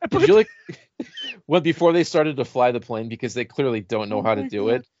stars. just- Did you like when before they started to fly the plane because they clearly don't know Oh how to my do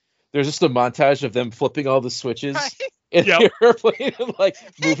God. it? There's just a montage of them flipping all the switches Right? in Yep. the airplane and like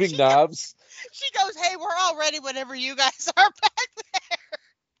moving She knobs. She goes, "Hey, we're all ready whenever you guys are back there."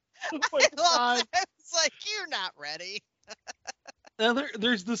 Oh my I love God. that. It's like you're not ready. Now,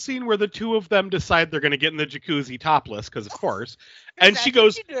 there's the scene where the two of them decide they're going to get in the jacuzzi topless, because of course. And she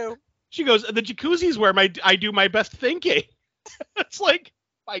That's what goes, you do. the jacuzzi's where I do my best thinking. It's like,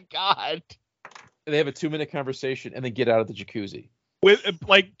 my God. And they have a 2-minute conversation and then get out of the jacuzzi. With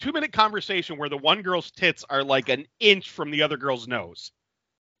like 2-minute conversation where the one girl's tits are like an inch from the other girl's nose.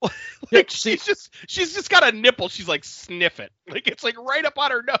 Like she's just got a nipple. She's like, sniff it. Like it's like right up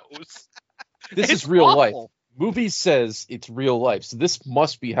on her nose. This It's is real life. awful. Movies says it's real life, so this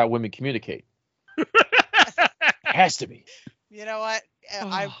must be how women communicate. Has to be. You know what?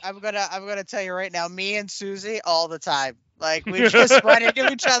 Oh. I'm gonna tell you right now. Me and Susie all the time. Like we just run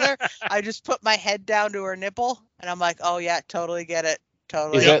into each other. I just put my head down to her nipple, and I'm like, "Oh yeah, totally get it.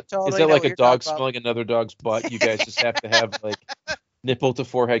 Totally." Is that totally is know that like what a you're dog talking about." smelling another dog's butt? You guys just have to have like nipple to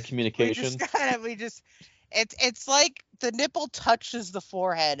forehead We communication. just it's like the nipple touches the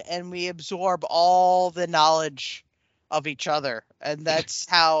forehead, and we absorb all the knowledge of each other, and that's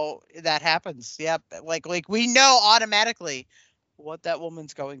how that happens. Yep, like we know automatically what that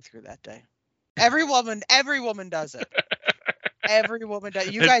woman's going through that day. Every woman does it. Every woman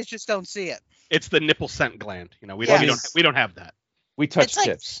does. You guys just don't see it. It's the nipple scent gland. You know, we Yes. don't have that. We touch It's like-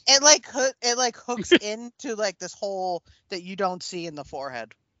 tips. It like hooks into like this hole that you don't see in the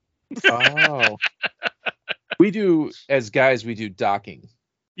forehead. Oh. We do, as guys, we do docking.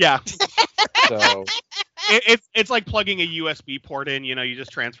 Yeah. So It's like plugging a USB port in, you know, you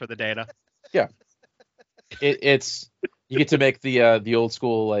just transfer the data. it's you get to make the old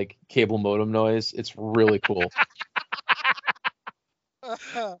school like cable modem noise. It's really cool.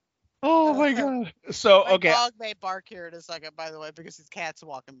 Oh my god. So My okay, dog may bark here in a second, by the way, because his cat's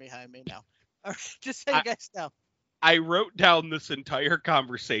walking behind me now. All right, just so you guys know. I wrote down this entire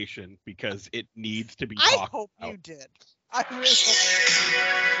conversation because it needs to be I talked hope about. you did. I really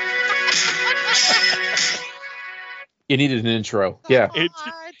hope. You needed an intro. Yeah.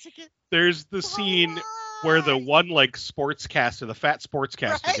 There's the scene where the one like sportscaster, the fat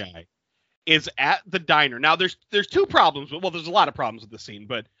sportscaster guy, is at the diner. Now there's two problems. Well, there's a lot of problems with the scene,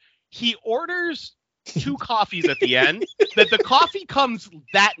 but he orders 2 coffees at the end. That the coffee comes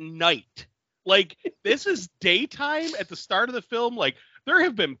that night. Like, this is daytime at the start of the film. Like, there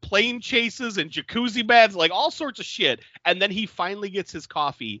have been plane chases and jacuzzi baths, like all sorts of shit. And then he finally gets his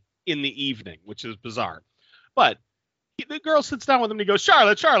coffee in the evening, which is bizarre. But the girl sits down with him and he goes,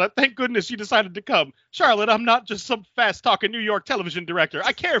 Charlotte, thank goodness you decided to come. Charlotte, I'm not just some fast-talking New York television director.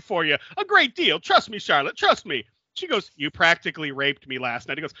 I care for you a great deal. Trust me, Charlotte, trust me. She goes, you practically raped me last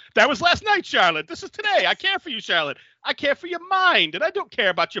night. He goes, that was last night, Charlotte. This is today. I care for you, Charlotte. I care for your mind, and I don't care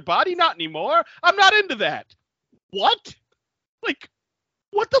about your body. Not anymore. I'm not into that. What? Like,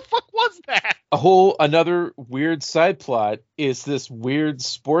 what the fuck was that? Another weird side plot is this weird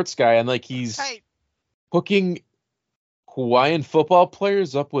sports guy, and like he's hooking Hawaiian football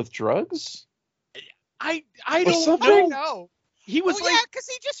players up with drugs. I don't know. He was because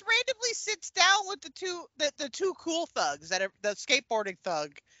he just randomly sits down with the two cool thugs that are the skateboarding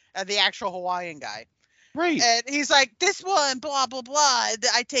thug and the actual Hawaiian guy. Right. And he's like, this one, blah, blah, blah.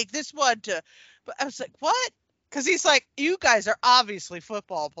 I take this one to, but I was like, what? Because he's like, you guys are obviously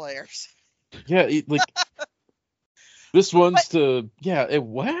football players. Yeah. Like this one's what?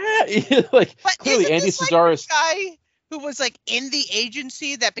 Like clearly Andy Sidaris. Guy who was like in the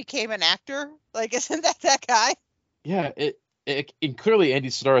agency that became an actor. Like, isn't that guy? Yeah. And clearly Andy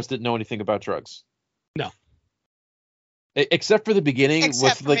Sidaris didn't know anything about drugs. No. Except for the beginning.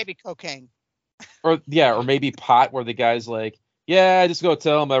 Except for maybe cocaine. Or maybe pot, where the guy's like, yeah, I just go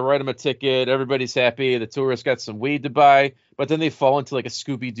tell him, I write him a ticket, everybody's happy, the tourist got some weed to buy, but then they fall into like a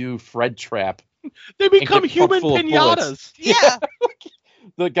Scooby-Doo Fred trap. They become human pinatas. Yeah.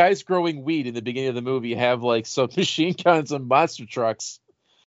 The guys growing weed in the beginning of the movie have like some machine guns and monster trucks.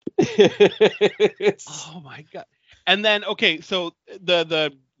 Oh my god. And then, okay, so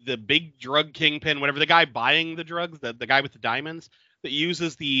the big drug kingpin, whatever, the guy buying the drugs, the guy with the diamonds, that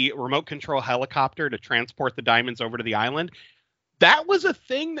uses the remote control helicopter to transport the diamonds over to the island. That was a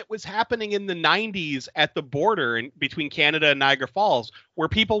thing that was happening in the 90s at the border between Canada and Niagara Falls, where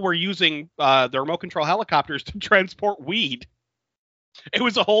people were using the remote control helicopters to transport weed. It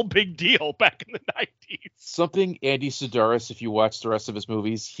was a whole big deal back in the 90s. Something Andy Sidaris, if you watch the rest of his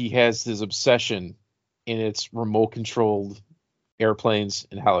movies, he has his obsession in its remote controlled airplanes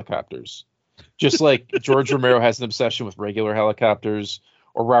and helicopters. Just like George Romero has an obsession with regular helicopters,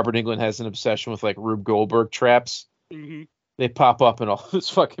 or Robert Englund has an obsession with like Rube Goldberg traps. Mm-hmm. They pop up in all his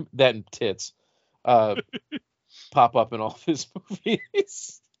fucking that and tits. Pop up in all of his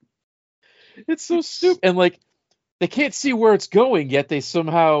movies. It's so stupid. And like they can't see where it's going, yet they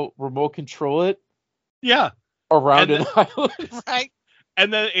somehow remote control it. Yeah. Around an island. Right.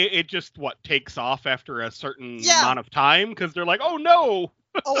 And then it just takes off after a certain amount of time, because they're like, oh no.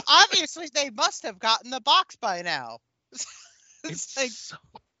 Oh, obviously they must have gotten the box by now. It's like,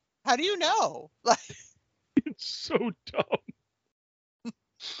 how do you know? Like, it's so dumb.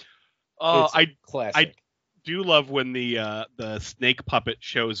 Classic. I do love when the snake puppet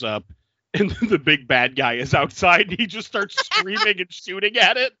shows up and the big bad guy is outside and he just starts screaming and shooting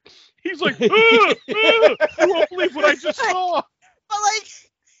at it. He's like, I won't believe what I just saw. But like,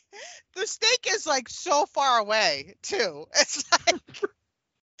 the snake is like so far away too. It's like.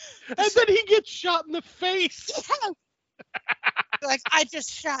 And then he gets shot in the face. Yeah. Like, I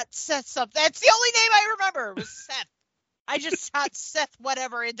just shot Seth something. That's the only name I remember was Seth. I just shot Seth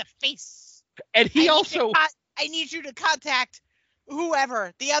whatever in the face. And he I need you to contact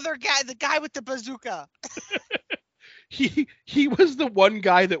whoever. The other guy, the guy with the bazooka. He was the one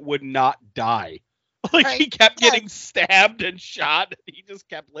guy that would not die. Like, he kept getting stabbed and shot. He just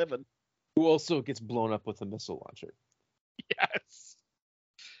kept living. Who also gets blown up with a missile launcher. Yes.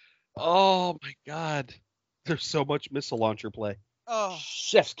 Oh my god. There's so much missile launcher play. Oh,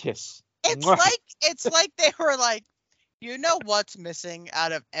 chef's kiss. It's like they were like, you know what's missing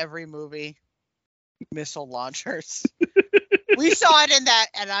out of every movie? Missile launchers. We saw it in that,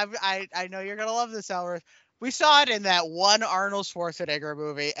 and I know you're gonna love this, Albert. We saw it in that one Arnold Schwarzenegger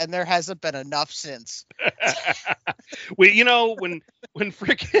movie, and there hasn't been enough since. When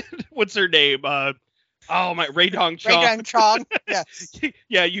frickin' what's her name? Oh my, Ray Dong Ray Chong. Dong Chong. Yes.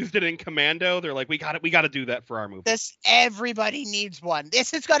 Yeah, used it in Commando. They're like, we got to do that for our movie. This everybody needs one.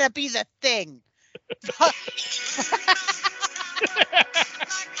 This is gonna be the thing.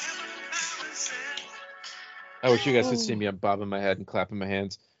 I wish you guys could see me. I'm bobbing my head and clapping my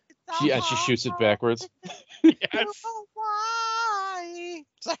hands. She shoots it backwards. Yes. Why?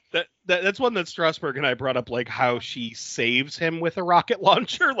 That's one that Strasberg and I brought up, like how she saves him with a rocket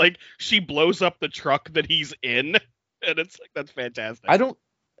launcher. Like she blows up the truck that he's in, and it's like, that's fantastic.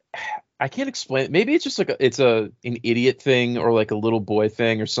 I can't explain it. Maybe it's just like an idiot thing or like a little boy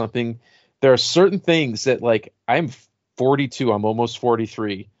thing or something. There are certain things that, like, I'm 42, I'm almost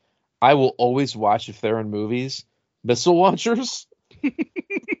 43. I will always watch if they're in movies. Missile launchers,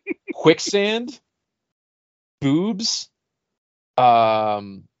 quicksand, boobs,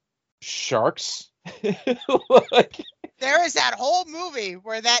 sharks. Like, There is that whole movie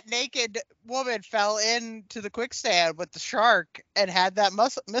where that naked woman fell into the quicksand with the shark and had that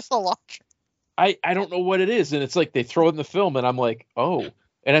missile launcher. I don't know what it is, and it's like they throw it in the film, and I'm like, oh, and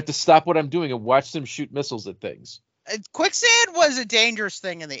I have to stop what I'm doing and watch them shoot missiles at things. Quicksand was a dangerous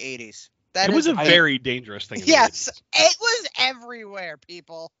thing in the 80s. It was a very dangerous thing. Yes, it was everywhere,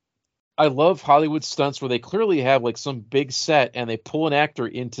 people. I love Hollywood stunts where they clearly have like some big set and they pull an actor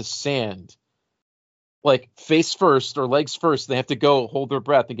into sand, like face first or legs first. They have to go hold their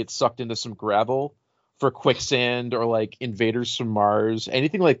breath and get sucked into some gravel for quicksand, or like Invaders from Mars,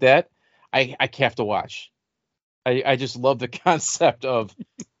 anything like that. I have to watch. I just love the concept of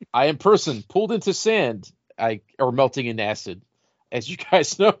I am person pulled into sand, or melting in acid, as you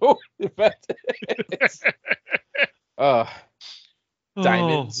guys know.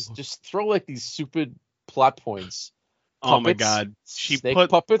 Diamonds. Just throw like these stupid plot points. Oh my Puppets, God! snake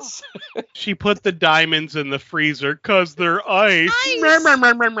puppets. She put the diamonds in the freezer because they're ice.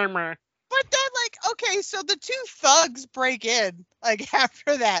 But then, like, okay, so the two thugs break in. Like,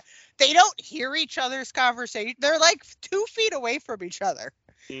 after that, they don't hear each other's conversation. They're like 2 feet away from each other.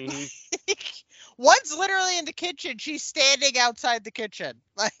 Mm-hmm. One's literally in the kitchen. She's standing outside the kitchen.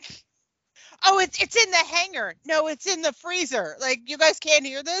 Like, oh, it's in the hangar. No, it's in the freezer. Like, you guys can't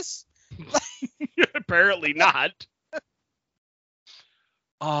hear this? Apparently not.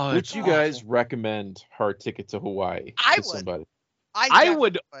 Oh, Would you guys recommend Hard Ticket to Hawaii to somebody? I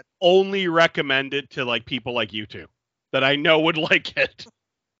would only recommend it to like people like you two that I know would like it.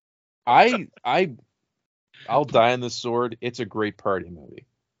 I'll die on the sword. It's a great party movie.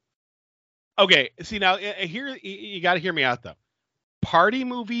 Okay, see now here you got to hear me out though. Party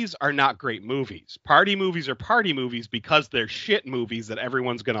movies are not great movies. Party movies are party movies because they're shit movies that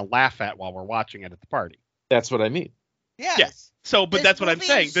everyone's going to laugh at while we're watching it at the party. That's what I mean. Yes. Yeah. So, but that's what I'm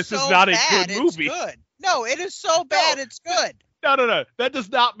saying. This is not a good movie. It's good. No, it is so bad. It's good. No. That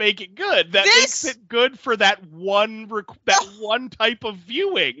does not make it good. That makes it good for that one type of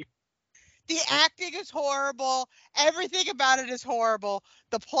viewing. The acting is horrible. Everything about it is horrible.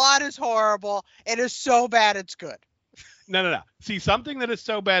 The plot is horrible. It is so bad it's good. No. See, something that is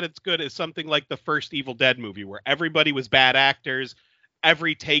so bad it's good is something like the first Evil Dead movie where everybody was bad actors.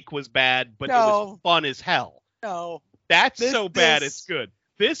 Every take was bad, but it was fun as hell. No. That's so bad it's good.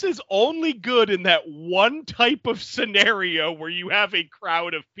 This is only good in that one type of scenario where you have a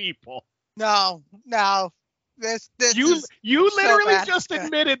crowd of people. No. This you literally so just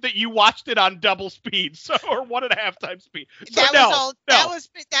admitted that you watched it on double speed, or 1.5 times speed. So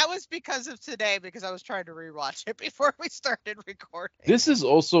that was because of today, because I was trying to rewatch it before we started recording. This is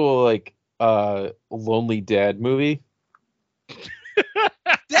also like a Lonely Dad movie.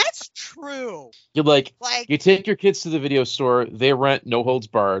 That's true. You you take your kids to the video store, they rent No Holds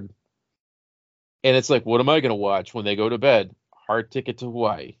Barred, and it's like, what am I going to watch when they go to bed? Hard Ticket to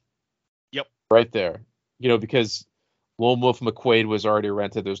Hawaii. Yep. Right there. Because Lone Wolf McQuaid was already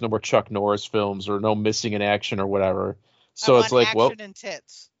rented. There's no more Chuck Norris films or no Missing in Action or whatever. So it's like, action and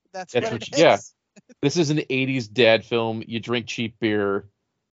tits. That's what it is. Yeah. This is an 80s dad film. You drink cheap beer.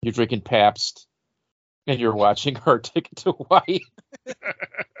 You're drinking Pabst. And you're watching Hard Ticket to Hawaii.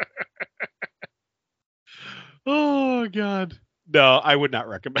 Oh, God. No, I would not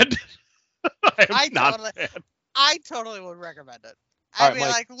recommend it. I totally would recommend it. I mean,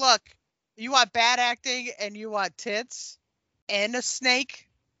 like, look, you want bad acting and you want tits and a snake,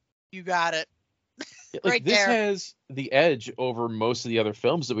 you got it. Like, this has the edge over most of the other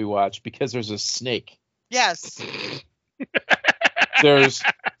films that we watch because there's a snake. Yes. There's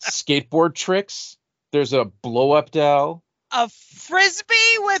skateboard tricks. There's a blow-up doll. A frisbee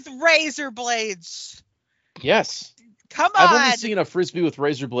with razor blades. Yes. Come on. I've only seen a frisbee with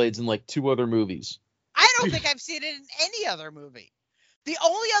razor blades in like 2 other movies. I don't think I've seen it in any other movie. The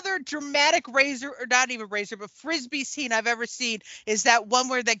only other dramatic razor, or not even razor, but frisbee scene I've ever seen is that one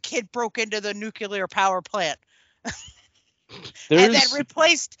where the kid broke into the nuclear power plant and then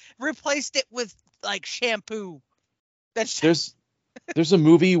replaced it with like shampoo. There's a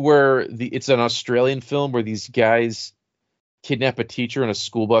movie where it's an Australian film where these guys kidnap a teacher in a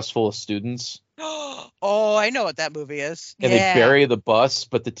school bus full of students. Oh, I know what that movie is. And they bury the bus,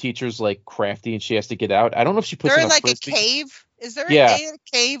 but the teacher's like crafty and she has to get out. I don't know if she puts They're in in like frisbee. a cave. Is there a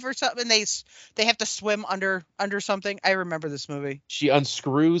cave or something? They have to swim under something. I remember this movie. She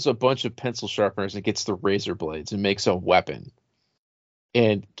unscrews a bunch of pencil sharpeners and gets the razor blades and makes a weapon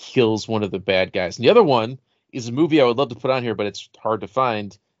and kills one of the bad guys. And the other one is a movie I would love to put on here, but it's hard to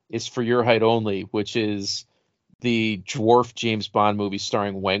find. It's For Your Height Only, which is the dwarf James Bond movie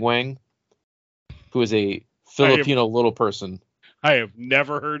starring Wang Wang, who is a Filipino little person. I have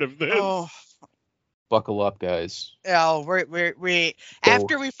never heard of this. Oh. Buckle up, guys. Oh, we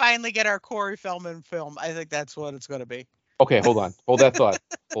after we finally get our Corey Feldman film, I think that's what it's going to be. Okay, hold on. Hold that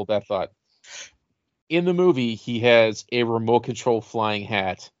thought. In the movie, he has a remote control flying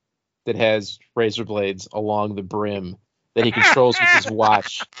hat that has razor blades along the brim that he controls with his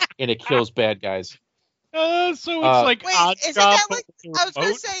watch, and it kills bad guys. So it's like wait, Odd isn't Job, that like I was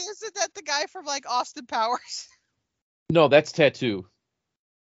going to say, isn't that the guy from like Austin Powers? No, that's Tattoo.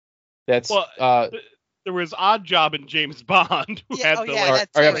 That's there was Odd Job and James Bond who had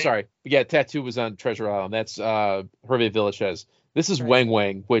I'm sorry. Yeah, Tattoo was on Treasure Island. That's Hervé Villachez. This is Wang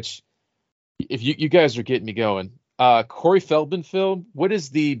Wang, which if you guys are getting me going. Corey Feldman film. What is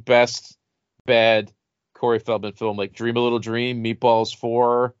the best bad Corey Feldman film? Like Dream a Little Dream, Meatballs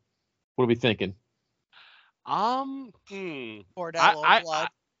 4. What are we thinking? Bordello Blood.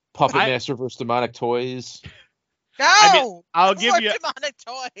 Puppet Master vs. Demonic Toys. No, I mean, I'll give you Demonic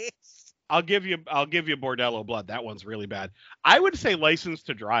Toys. I'll give you Bordello Blood. That one's really bad. I would say License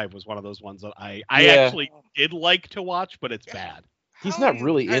to Drive was one of those ones that I actually did like to watch, but it's bad. He's not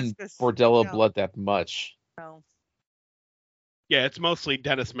really in Bordello Blood that much. No. Yeah, it's mostly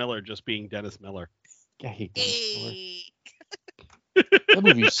Dennis Miller just being Dennis Miller. I hate Dennis Miller. That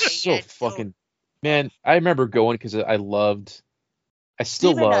movie's so fucking... Man, I remember going because I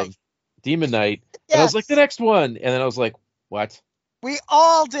still love Demon Knight. Yes. And I was like, the next one. And then I was like, what? We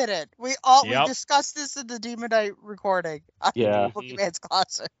all did it. We discussed this in the Demon Knight recording. Yeah. Boogeyman's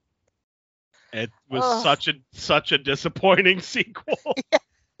Closet. It was such a disappointing sequel. Yeah.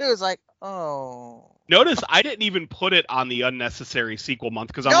 It was like, oh. Notice I didn't even put it on the unnecessary sequel month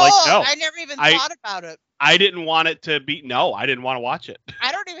because I'm I never even thought about it. I didn't want it to be. No, I didn't want to watch it.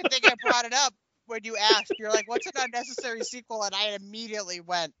 I don't even think I brought it up when you asked. You're like, what's an unnecessary sequel? And I immediately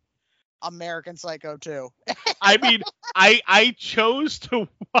went, American Psycho 2. I mean, I chose to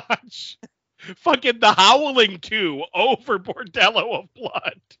watch fucking The Howling 2 over Bordello of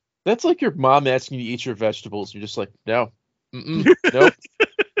Blood. That's like your mom asking you to eat your vegetables. You're just like, no. Nope.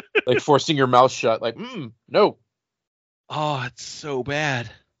 Like forcing your mouth shut. Like, no. Oh, it's so bad.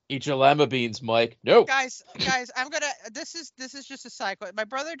 Eat your lima beans, Mike. No. Guys, I'm gonna. This is just a side question. My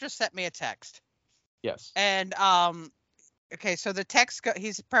brother just sent me a text. Yes. And okay, so the text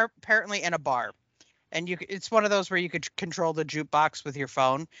he's apparently in a bar, and it's one of those where you could control the jukebox with your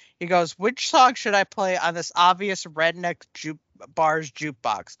phone. He goes, "Which song should I play on this obvious redneck bar's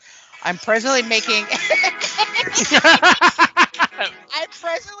jukebox? I'm presently making." I'm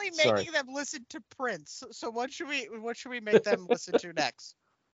presently making them listen to Prince. So what should we make them listen to next?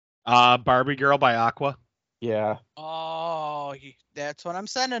 Barbie Girl by Aqua. Yeah. Oh, that's what I'm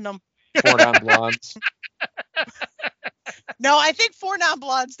sending them. 4 Non-Blondes. No, I think 4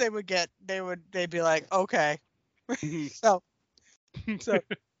 Non-Blondes they'd be like, okay. so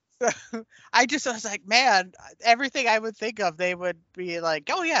I was like, man, everything I would think of, they would be like,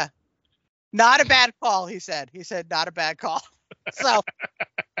 oh yeah. Not a bad call, he said. He said not a bad call. So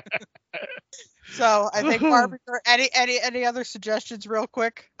I think Barbie. Any other suggestions, real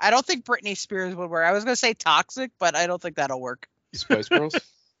quick? I don't think Britney Spears would work. I was gonna say Toxic, but I don't think that'll work. Spice Girls.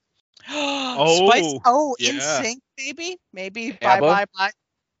 Spice. Oh, yeah. NSYNC, maybe. ABBA? Bye.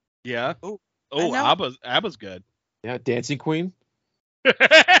 Yeah. ABBA's good. Yeah, Dancing Queen.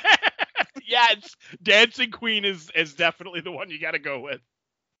 Yes, Dancing Queen is definitely the one you got to go with.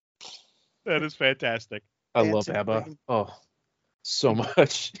 That is fantastic. I love ABBA. Queen. Oh, so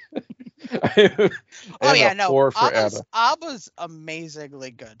much. ABBA's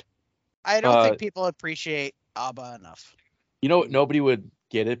amazingly good. I don't think people appreciate ABBA enough. You know what? Nobody would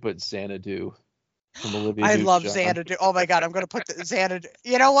get it, but Xanadu from Olivia Newton-John. I love Xanadu. Oh my god, I'm going to put the Xanadu.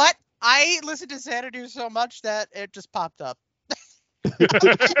 You know what? I listened to Xanadu so much that it just popped up.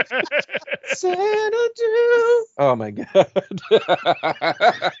 Xanadu. Oh my god.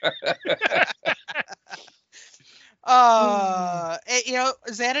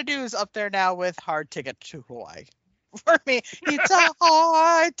 Xanadu is up there now with Hard Ticket to Hawaii. For me, it's a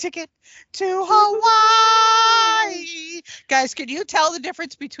hard ticket to Hawaii. Guys, can you tell the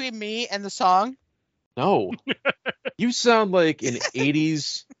difference between me and the song? No. You sound like an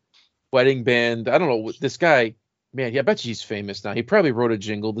 80s wedding band. I don't know. This guy, man, I bet you he's famous now. He probably wrote a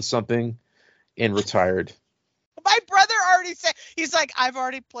jingle to something and retired. My brother already said, he's like, I've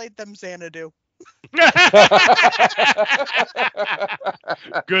already played them Xanadu.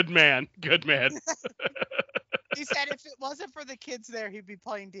 Good man. Good man. He said if it wasn't for the kids there, he'd be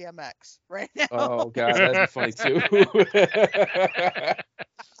playing DMX right now. Oh, God, that'd be funny, too.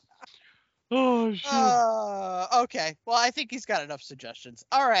 Oh, shit. Okay. Well, I think he's got enough suggestions.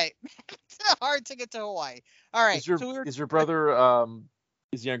 All right. Hard Ticket to Hawaii. All right. Is your brother,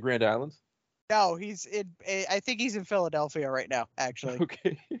 is he on Grand Island? No, he's in, I think he's in Philadelphia right now, actually.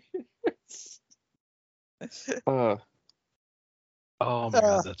 Okay. Oh my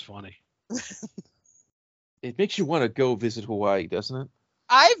God, that's funny. It makes you want to go visit Hawaii, doesn't it?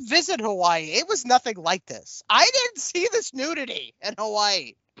 I visited Hawaii. It was nothing like this. I didn't see this nudity in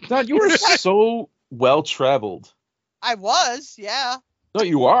Hawaii. Don, you are so well traveled. I was, yeah. No,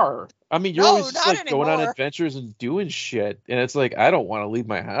 you are. I mean, you're always just like going on anymore. adventures and doing shit, and it's like I don't want to leave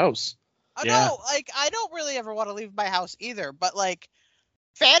my house. Oh, Yeah. no, like I don't really ever want to leave my house either. But like,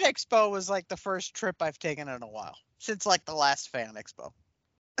 Fan Expo was like the first trip I've taken in a while since like the last Fan Expo.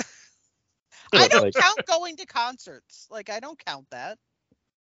 I don't count going to concerts. Like I don't count that.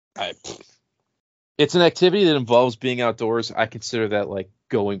 It's an activity that involves being outdoors. I consider that like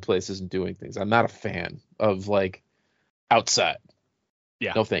going places and doing things. I'm not a fan of like outside.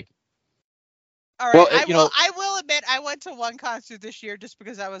 Yeah. No thank you. All right. Well, I will admit I went to one concert this year just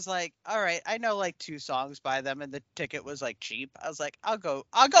because I was like, all right, I know like 2 songs by them and the ticket was like cheap. I was like, I'll go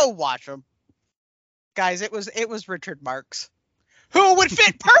watch them. Guys, it was Richard Marx, who would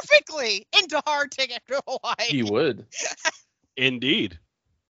fit perfectly into Hard Ticket to Hawaii. He would. Indeed.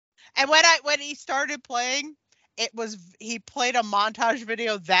 And when he started playing, he played a montage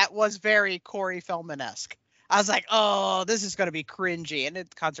video that was very Corey Feldman-esque. I was like, oh, this is going to be cringy. And the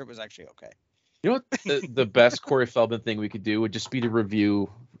concert was actually okay. You know what the best Corey Feldman thing we could do would just be to review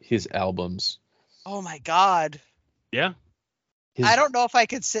his albums. Oh, my God. Yeah. I don't know if I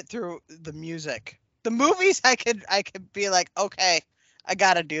could sit through the music. The movies, I could be like, okay, I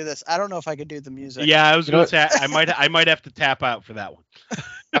got to do this. I don't know if I could do the music. Yeah, I was going to say, I might have to tap out for that one.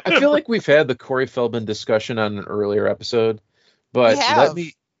 I feel like we've had the Corey Feldman discussion on an earlier episode, but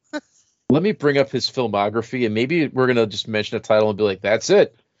let me bring up his filmography, and maybe we're going to just mention a title and be like, that's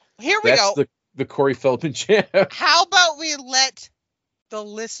it. Here we go. The Corey Feldman jam. How about we let the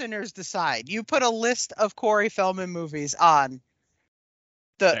listeners decide? You put a list of Corey Feldman movies on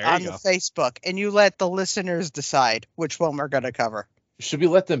the Facebook, and you let the listeners decide which one we're going to cover. Should we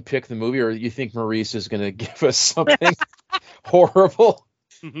let them pick the movie, or you think Maurice is going to give us something horrible?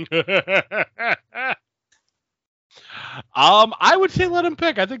 I would say let him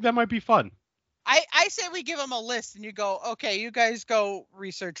pick. I think that might be fun. I say we give him a list and you go, okay, you guys go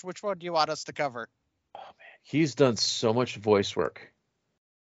research which one do you want us to cover. Oh man, he's done so much voice work.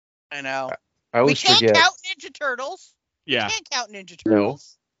 I know. I always forget. We can't count Ninja Turtles. Yeah. We can't count Ninja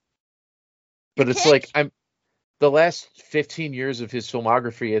Turtles. No. But it's like the last 15 years of his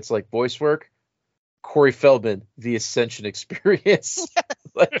filmography, it's like voice work, Corey Feldman, The Ascension Experience.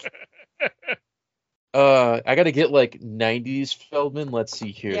 I got to get like 90s Feldman. Let's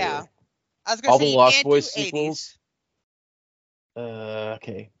see here. Yeah. I was All say, the Lost Boys 80s. sequels.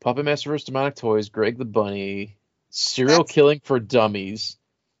 Okay. Puppet Master vs. Demonic Toys, Greg the Bunny, Serial Killing for Dummies,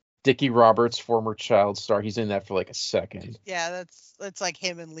 Dickie Roberts, former child star. He's in that for like a second. Yeah, that's like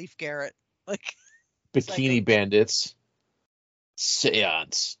him and Leif Garrett. Like Bikini Bandits,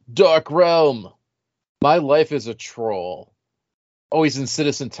 Seance, Dark Realm, My Life as a Troll. Oh, he's in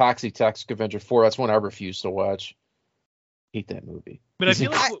Citizen Toxic Avenger 4. That's one I refuse to watch. Hate that movie. But I feel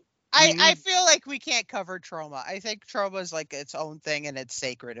like I feel like we can't cover Trauma. I think Trauma is like its own thing and it's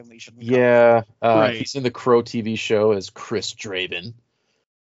sacred and we shouldn't cover it. Right. He's in the Crow TV show as Chris Draven.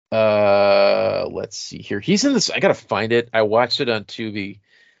 Let's see here. He's in this. I gotta find it. I watched it on Tubi.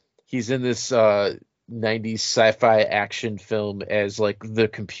 He's in this 90s sci-fi action film as like the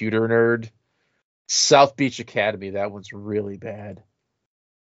computer nerd. South Beach Academy. That one's really bad.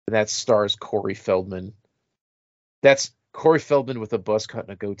 And that stars Corey Feldman. That's Corey Feldman with a buzz cut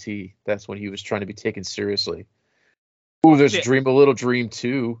and a goatee. That's when he was trying to be taken seriously. Ooh, there's Dream a Little Dream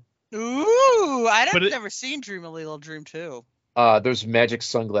 2. Ooh, I've never seen Dream a Little Dream 2. There's magic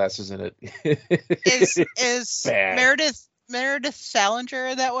sunglasses in it. Is Bad. Meredith Salinger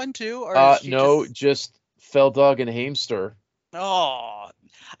in that one too, or is she No, just... just Feldog and Hamster. Oh,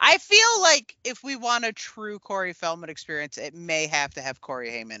 I feel like if we want a true Corey Feldman experience, it may have to have Corey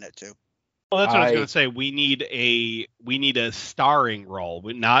Haim in it too. Well, that's what I was going to say. We need a starring role,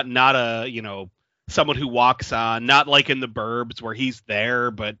 not a someone who walks on, not like in The Burbs where he's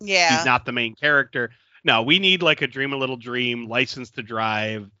there but he's not the main character. No, we need like a Dream a Little Dream, License to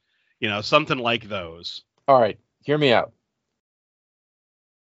Drive, something like those. All right, hear me out.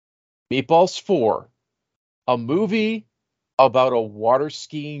 Meatballs 4, a movie about a water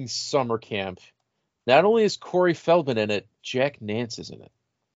skiing summer camp. Not only is Corey Feldman in it, Jack Nance is in it.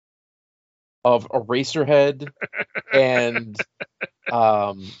 Of Eraserhead and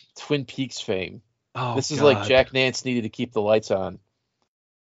Twin Peaks fame. Oh, this is God. like Jack Nance needed to keep the lights on.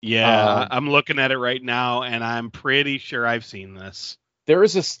 Yeah, I'm looking at it right now, and I'm pretty sure I've seen this. There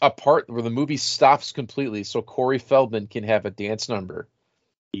is a part where the movie stops completely so Corey Feldman can have a dance number.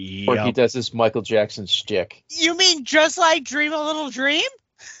 Yep. Where he does this Michael Jackson shtick. You mean just like Dream a Little Dream?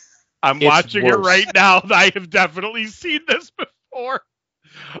 I'm watching it right now. I have definitely seen this before.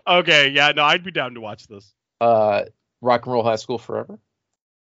 Okay, yeah, no, I'd be down to watch this. Rock and Roll High School Forever.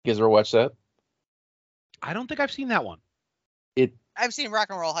 You guys ever watch that? I don't think I've seen that one. I've seen Rock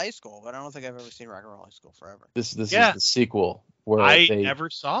and Roll High School, but I don't think I've ever seen Rock and Roll High School Forever. This is the sequel where I never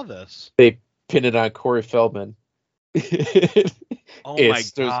saw this. They pin it on Corey Feldman. Oh my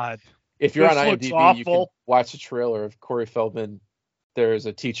God! If you're on IMDb, you can watch a trailer of Corey Feldman. There's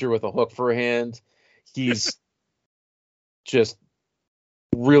a teacher with a hook for a hand. He's just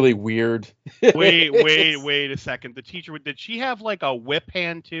really weird. Wait a second. The teacher, did she have like a whip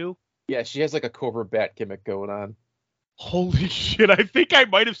hand too? Yeah, she has like a Cobra Bat gimmick going on. Holy shit, I think I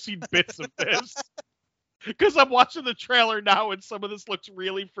might have seen bits of this. Because I'm watching the trailer now and some of this looks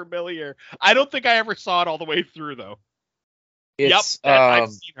really familiar. I don't think I ever saw it all the way through though.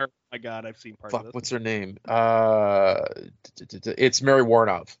 I've seen her. Oh my God, I've seen part of this. What's her name? It's Mary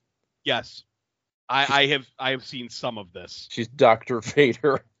Warnoff. Yes. I have seen some of this. She's Dr.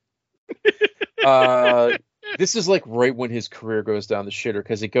 Vader. This is like right when his career goes down the shitter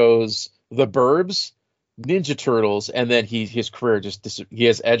because it goes The Burbs, Ninja Turtles, and then his career he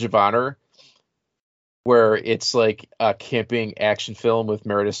has Edge of Honor, where it's like a camping action film with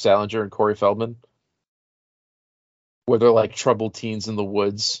Meredith Salinger and Corey Feldman, where they're like troubled teens in the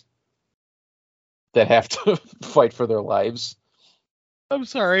woods that have to fight for their lives. I'm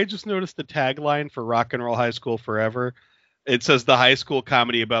sorry, I just noticed the tagline for Rock and Roll High School Forever. It says the high school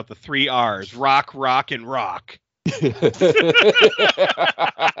comedy about the 3 R's: rock, rock, and rock.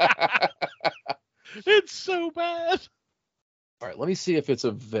 It's so bad. All right, let me see if it's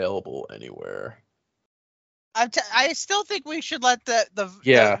available anywhere. I still think we should let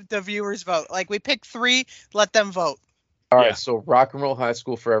the viewers vote. Like, we pick 3, let them vote. All right, so Rock and Roll High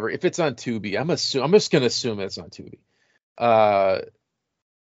School Forever. If it's on Tubi, I'm just gonna assume it's on Tubi.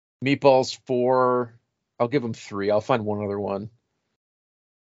 Meatballs 4. I'll give them 3. I'll find one other one.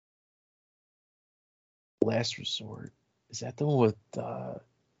 Last Resort. Is that the one with? Oh,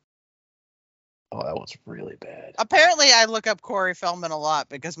 that one's really bad. Apparently, I look up Corey Feldman a lot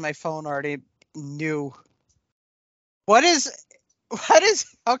because my phone already knew. What is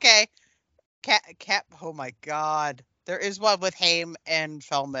okay? Cap. Oh my God. There is one with Haim and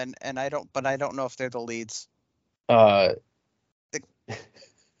Feldman, and I don't know if they're the leads. The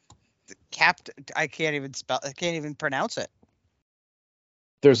Cap. I can't even pronounce it.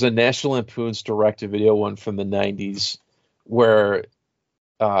 There's a National Lampoon's direct-to-video one from the 90s where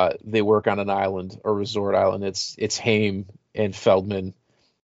they work on an island, a resort island. It's Haim and Feldman,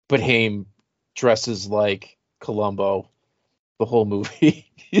 but Haim dresses like Columbo the whole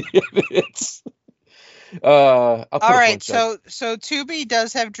movie. It's all right, so Tubi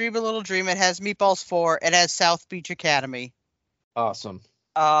does have Dream a Little Dream. It has Meatballs 4. It has South Beach Academy. Awesome.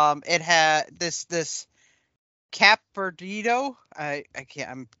 It had this Cap Perdido. I can't.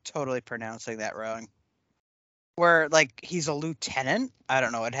 I'm totally pronouncing that wrong. Where like he's a lieutenant. I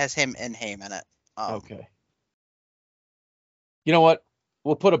don't know. It has him and Haim in it. Okay. You know what?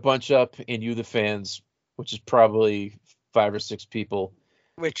 We'll put a bunch up, and you, the fans, which is probably 5 or 6 people.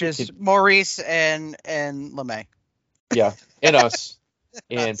 Which is Maurice and LeMay. Yeah, and us,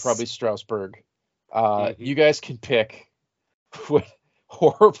 and probably Strasbourg. You guys can pick what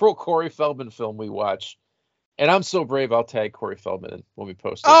horrible Corey Feldman film we watch. And I'm so brave, I'll tag Corey Feldman in when we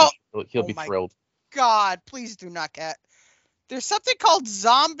post it. He'll be thrilled. God, please do not get. There's something called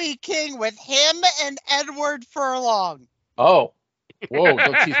Zombie King with him and Edward Furlong. Oh, whoa!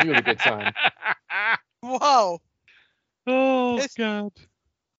 Don't tease me with a good time. Whoa. Oh God.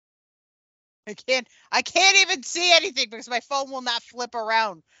 I can't even see anything because my phone will not flip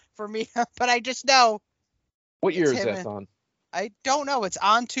around for me. But I just know. What year It's is him that and- on? I don't know. It's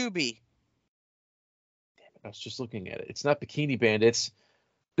on Tubi. I was just looking at it. It's not Bikini Bandits.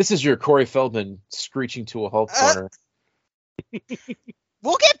 This is your Corey Feldman screeching to a halt corner.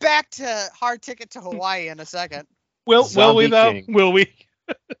 We'll get back to Hard Ticket to Hawaii in a second. Will we Zombie though? King. Will we?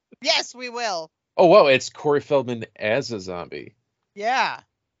 Yes, we will. Oh, wow. It's Corey Feldman as a zombie. Yeah.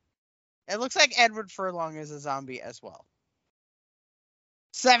 It looks like Edward Furlong is a zombie as well.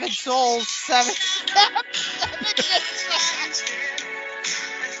 7 souls, 7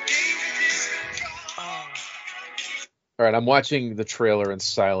 All right, I'm watching the trailer in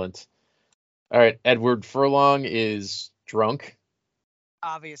silent. All right, Edward Furlong is drunk.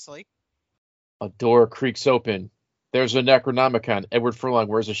 obviously. A door creaks open. There's a Necronomicon. Edward Furlong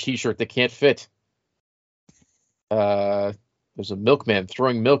wears a t-shirt that can't fit. There's a milkman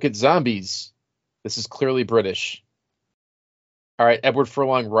throwing milk at zombies. This is clearly British. All right, Edward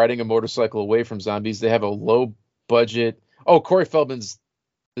Furlong riding a motorcycle away from zombies. They have a low budget. Oh, Corey Feldman's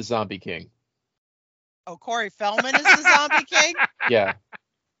the Zombie King. Oh, Corey Feldman is the Zombie King? Yeah.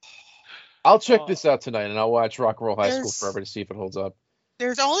 I'll check this out tonight, and I'll watch Rock and Roll High School There's- Forever to see if it holds up.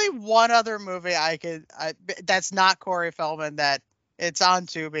 There's only one other movie that's not Corey Feldman that it's on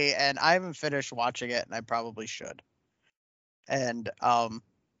Tubi, and I haven't finished watching it, and I probably should. And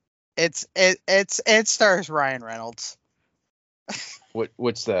it stars Ryan Reynolds.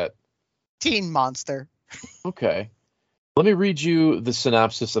 What's that? Teen Monster. Okay. Let me read you the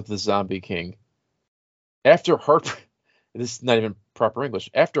synopsis of the Zombie King. This is not even proper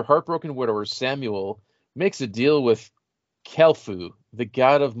English. After heartbroken widower Samuel makes a deal with Kelfu, the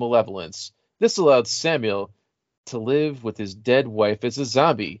god of malevolence, this allowed Samuel to live with his dead wife as a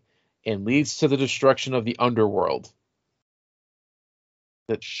zombie and leads to the destruction of the underworld.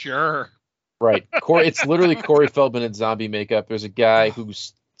 Sure. Right. It's literally Corey Feldman in zombie makeup. There's a guy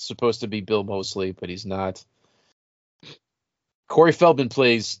who's supposed to be Bill Moseley, but he's not. Corey Feldman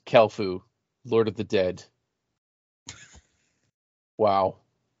plays Kelfu, Lord of the Dead. Wow.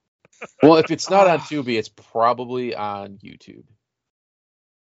 Well, if it's not on Tubi, it's probably on YouTube.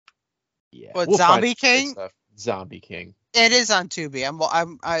 Yeah. What, find Zombie some good King? stuff. Zombie King. It is on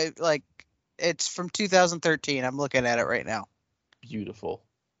Tubi. It's from 2013. I'm looking at it right now. Beautiful.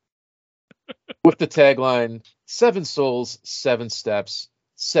 With the tagline, 7 souls, 7 steps,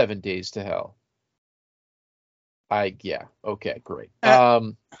 7 days to hell. Okay, great.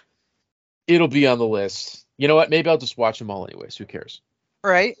 It'll be on the list. You know what? Maybe I'll just watch them all anyways. Who cares?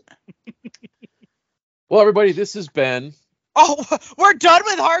 Right? Well, everybody, this has been. Oh, we're done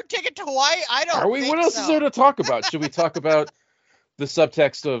with Hard Ticket to Hawaii? I don't Are we? think What else so. is there to talk about? Should we talk about the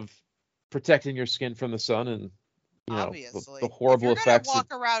subtext of protecting your skin from the sun and Obviously. the horrible if you're effects? Gonna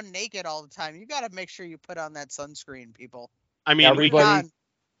walk around naked all the time. You got to make sure you put on that sunscreen, people. I mean, Everybody.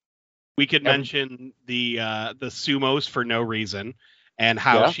 we could mention the sumos for no reason, and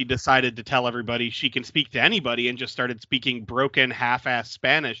how she decided to tell everybody she can speak to anybody, and just started speaking broken half-ass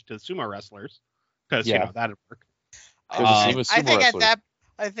Spanish to sumo wrestlers because that'd work. I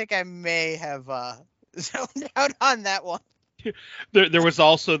think I may have zoned out on that one. There was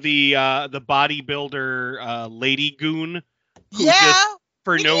also the bodybuilder lady goon. Who Yeah, just,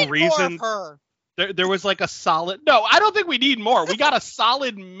 for we no need reason. more of her. There was like a solid. No, I don't think we need more. We got a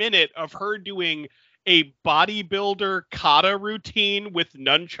solid minute of her doing a bodybuilder kata routine with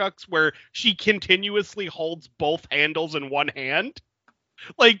nunchucks where she continuously holds both handles in one hand.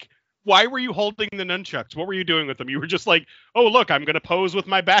 Like, why were you holding the nunchucks? What were you doing with them? You were just like, oh, look, I'm going to pose with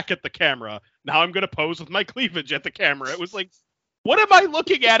my back at the camera. Now I'm going to pose with my cleavage at the camera. It was like, what am I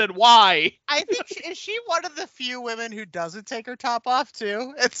looking at and why? I think is she one of the few women who doesn't take her top off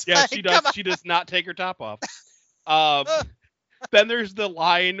too? She does. She does not take her top off. Then there's the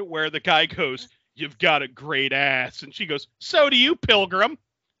line where the guy goes, "You've got a great ass," and she goes, "So do you, Pilgrim."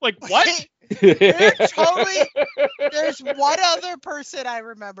 Like, what? There's one other person I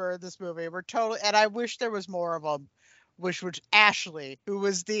remember in this movie. And I wish there was more of them. Which was Ashley, who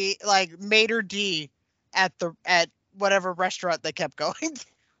was the maitre d' at whatever restaurant they kept going.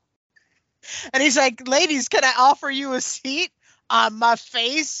 And he's like, "Ladies, can I offer you a seat on my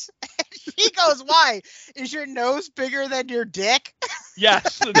face?" And she goes, "Why? Is your nose bigger than your dick?"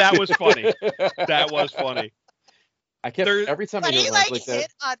 Yes, that was funny. That was funny. I kept every time I hear he lines like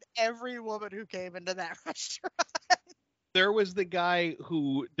hit that. on every woman who came into that restaurant. There was the guy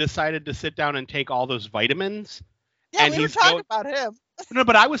who decided to sit down and take all those vitamins. Yeah, and we were talking about him. No,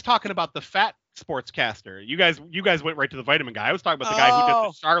 but I was talking about the fat sportscaster. You guys went right to the vitamin guy. I was talking about the guy who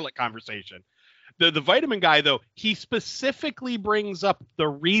did the Charlotte conversation. The vitamin guy, though, he specifically brings up the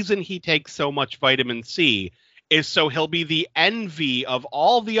reason he takes so much vitamin C is so he'll be the envy of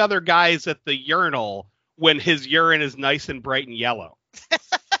all the other guys at the urinal when his urine is nice and bright and yellow.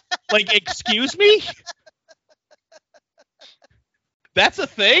 Like, excuse me? That's a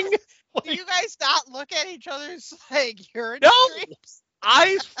thing? Like, Do you guys not look at each other's like urine no! streams?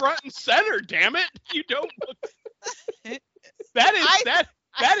 Eyes front and center, damn it! You don't look.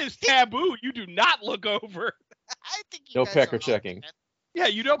 That is taboo. You do not look over. I think you No guys pecker are checking. all- Yeah,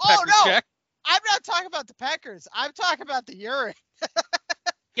 you don't Oh, pecker no. check. I'm not talking about the peckers. I'm talking about the urine.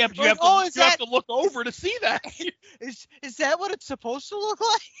 Yeah, but you, Like, have, to, oh, you is have that- to look over to see that. Is that what it's supposed to look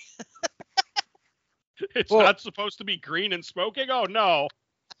like? It's Well- not supposed to be green and smoking? Oh, no.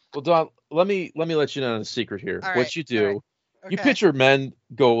 Well, Don, let me let you know a secret here. All What right, you do, all right. you Okay. picture men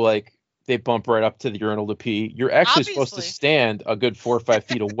go like they bump right up to the urinal to pee. You're actually supposed to Obviously. stand a good 4 or 5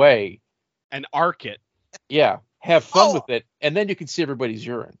 feet away. And arc it. Yeah, have fun Oh. with it, and then you can see everybody's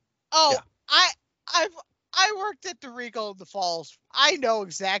urine. Oh, Yeah. I worked at the Regal in the Falls. I know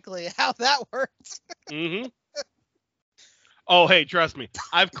exactly how that works. Mm-hmm. Oh, hey, trust me.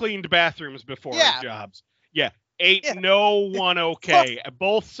 I've cleaned bathrooms before Yeah. at jobs. Yeah. Ain't Yeah. no one okay.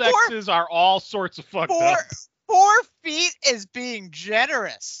 Both sexes are all sorts of fucked up. 4 feet is being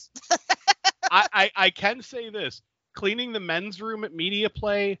generous. I can say this. Cleaning the men's room at Media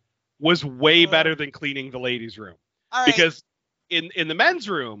Play was way better than cleaning the ladies' room. All right. Because in the men's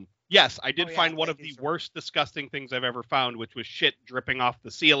room, yes, I did Oh, yeah, find one of the ladies' room. worst disgusting things I've ever found, which was shit dripping off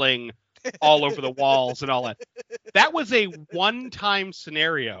the ceiling, all over the walls and all that. That was a one-time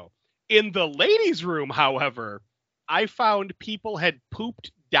scenario. In the ladies' room, however, I found people had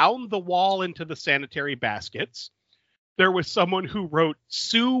pooped down the wall into the sanitary baskets. There was someone who wrote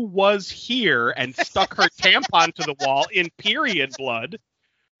 "Sue was here" and stuck her tampon to the wall in period blood.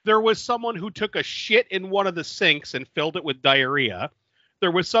 There was someone who took a shit in one of the sinks and filled it with diarrhea.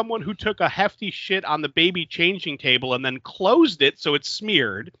 There was someone who took a hefty shit on the baby changing table and then closed it so it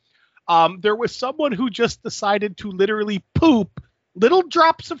smeared. There was someone who just decided to literally poop little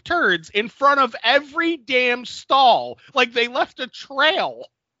drops of turds in front of every damn stall. Like they left a trail.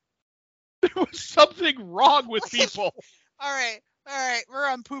 There was something wrong with people. All right. We're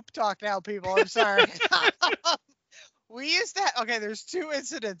on poop talk now, people. I'm sorry. We used to okay, there's 2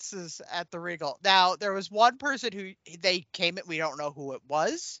 incidences at the Regal. Now, there was one person who they came in, we don't know who it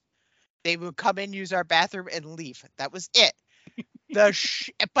was. They would come in, use our bathroom, and leave. That was it.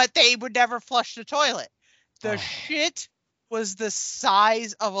 But they would never flush the toilet. The shit was the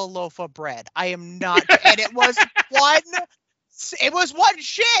size of a loaf of bread. I am not, and it was one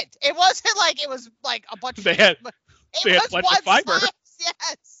shit. It wasn't like it was like a bunch They of had- it they had was plenty of one fiber. size,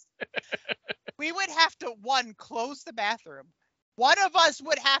 yes. We would have to close the bathroom. One of us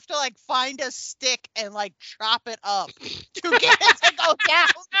would have to like find a stick and like chop it up to get it to go down.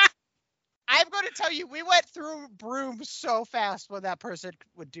 I'm going to tell you, we went through brooms so fast when that person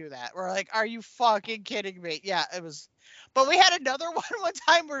would do that. We're like, are you fucking kidding me? Yeah, it was. But we had another one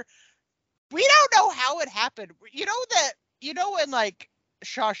time where we don't know how it happened. You know in like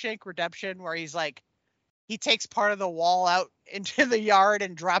Shawshank Redemption where he's like, he takes part of the wall out into the yard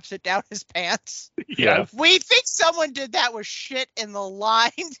and drops it down his pants. Yeah. We think someone did that with shit in the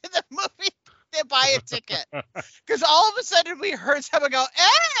line to the movie to buy a ticket. Because all of a sudden we heard someone go,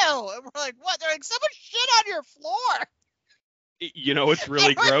 ew! And we're like, what? They're like, someone shit on your floor. You know what's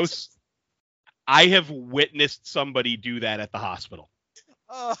really It was- gross? I have witnessed somebody do that at the hospital.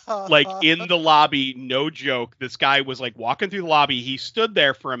 Like in the lobby, no joke. This guy was like walking through the lobby. He stood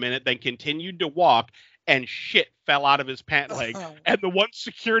there for a minute, then continued to walk, and shit fell out of his pant leg. And the one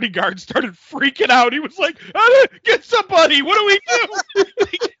security guard started freaking out. He was like, "Get somebody! What do we do?"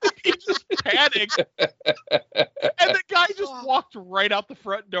 He just panicked. And the guy just walked right out the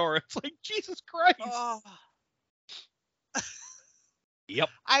front door. It's like, Jesus Christ. Yep.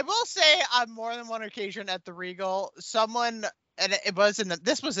 I will say on more than one occasion at the Regal, someone, and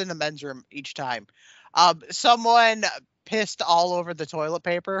this was in the men's room each time. Someone pissed all over the toilet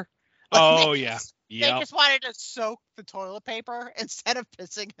paper. Oh, yeah. They Yep. just wanted to soak the toilet paper instead of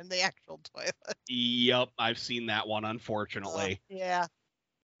pissing in the actual toilet. Yep. I've seen that one, unfortunately. Yeah.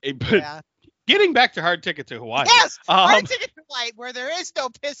 But Yeah. getting back to Hard Ticket to Hawaii. Yes. Hard Ticket to Hawaii, where there is no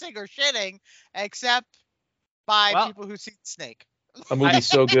pissing or shitting except by people who see the snake. A movie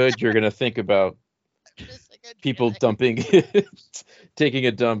so good, you're gonna think about Pissing and people shitting. dumping, taking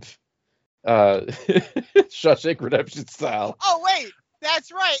a dump, Shawshank Redemption style. Oh wait, that's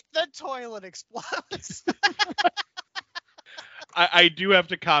right. The toilet explodes. I do have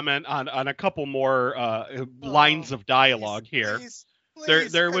to comment on a couple more lines of dialogue here.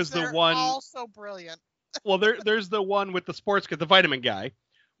 Please, there 'cause was the they're one. all so brilliant. Well, there's the one with the sports kid, the vitamin guy,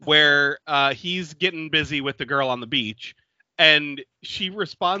 where he's getting busy with the girl on the beach, and she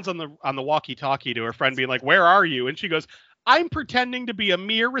responds on the walkie-talkie to her friend, being like, "Where are you?" And she goes, "I'm pretending to be a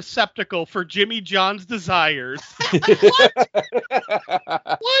mere receptacle for Jimmy John's desires."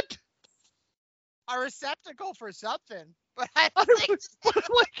 What? A receptacle for something, but I don't think.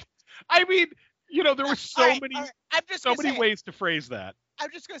 Like, I mean, there were so many I'm just so gonna many say, ways to phrase that. I'm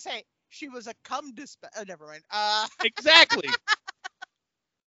just gonna say she was a cum dispenser. Oh, never mind. Exactly.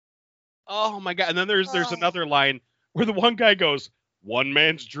 Oh my god! And then there's another line where the one guy goes, "One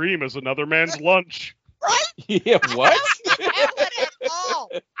man's dream is another man's lunch." Right? Yeah, what? That one at all.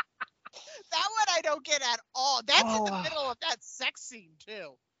 That one I don't get at all. That's in the middle of that sex scene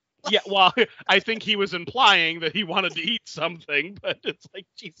too. Yeah, well, I think he was implying that he wanted to eat something, but it's like,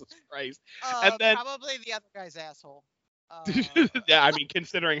 Jesus Christ. And then, Probably the other guy's asshole. yeah, I mean,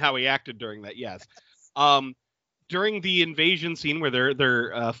 considering how he acted during that, yes. During the invasion scene where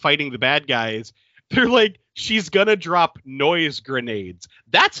they're fighting the bad guys, they're like, she's gonna drop noise grenades.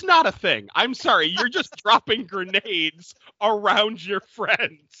 That's not a thing. I'm sorry, you're just dropping grenades around your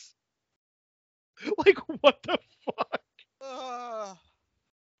friends. Like, what the fuck?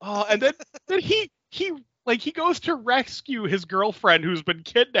 And then he goes to rescue his girlfriend who's been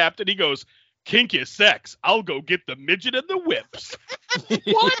kidnapped, and he goes, "Kink is sex. I'll go get the midget and the whips."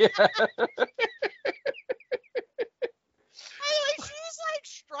 What? She's like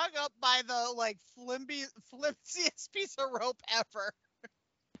strung up by the like flimsiest piece of rope ever.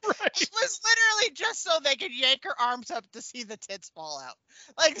 Right. It was literally just so they could yank her arms up to see the tits fall out.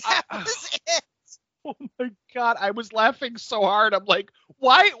 Like that was it. Oh my god, I was laughing so hard. I'm like,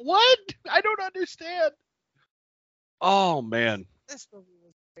 why? What? I don't understand. Oh man. This movie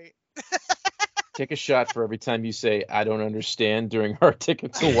was great. Take a shot for every time you say "I don't understand" during Hard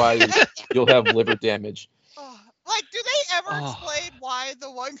Ticket to Hawaii. You'll have liver damage. Like, do they ever explain why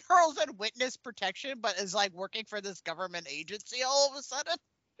the one girl's in witness protection but is like working for this government agency all of a sudden?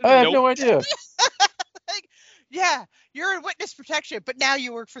 I have no idea. Like, yeah, you're in witness protection, but now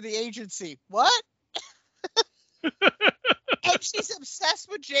you work for the agency. What? And she's obsessed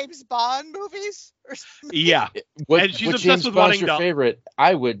with James Bond movies or something. Yeah. And she's obsessed James with Bond's wanting your favorite?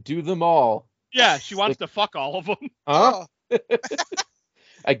 I would do them all. Yeah, she wants to fuck all of them. Huh?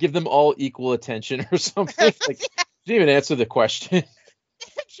 I give them all equal attention or something. Like, she didn't even answer the question.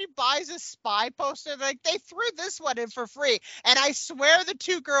 She buys a spy poster. Like, they threw this one in for free. And I swear the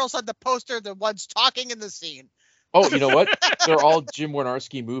two girls on the poster are the ones talking in the scene. Oh, you know what? They're all Jim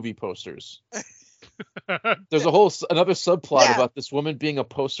Wynorski movie posters. There's another subplot about this woman being a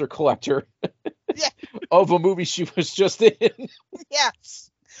poster collector of a movie she was just in. Yes.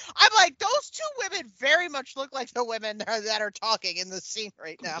 I'm like, those two women very much look like the women that are talking in this scene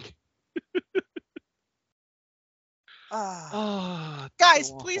right now.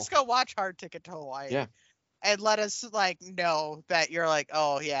 Guys, please go watch Hard Ticket to Hawaii. Yeah. And let us like know that you're like,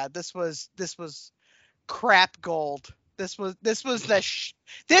 oh yeah, this was crap gold. This is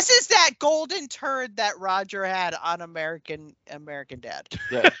that golden turd that Roger had on American Dad.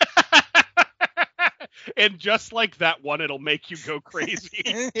 Yeah. And just like that one, it'll make you go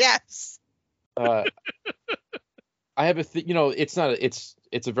crazy. Yes. I have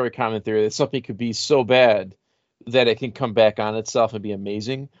it's a very common theory that something could be so bad that it can come back on itself and be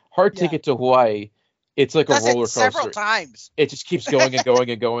amazing. Hard Ticket to Hawaii, it's like a roller coaster. Several times. It just keeps going and going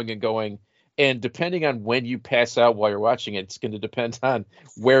and going and going. And depending on when you pass out while you're watching it, it's going to depend on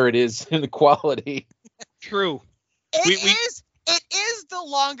where it is in the quality. True. It is the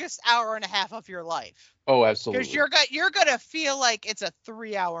longest hour and a half of your life. Oh, absolutely. Because you're gonna feel like it's a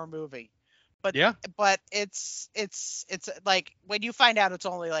 3-hour movie. But it's like when you find out it's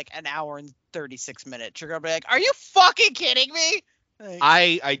only like an hour and 36 minutes, you're gonna be like, "Are you fucking kidding me?" Like,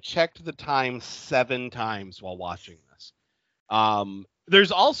 I checked the time 7 times while watching this.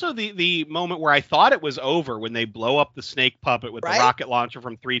 There's also the moment where I thought it was over when they blow up the snake puppet with the rocket launcher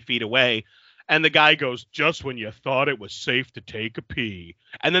from 3 feet away. And the guy goes, "Just when you thought it was safe to take a pee."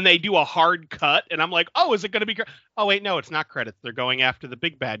 And then they do a hard cut. And I'm like, oh, is it going to be? Oh, wait, no, it's not credits. They're going after the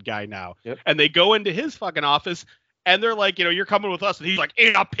big bad guy now. Yep. And they go into his fucking office. And they're like, you're coming with us. And he's like,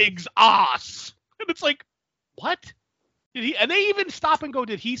 "In a pig's ass." And it's like, what? Did he? And they even stop and go,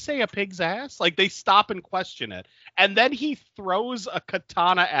 "Did he say a pig's ass?" Like, they stop and question it. And then he throws a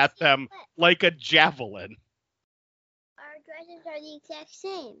katana at them like a javelin. Our dresses are the exact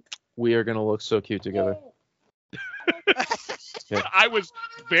same. We are going to look so cute together. Yeah. I was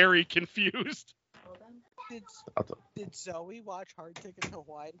very confused. Did Zoe watch Hard Ticket to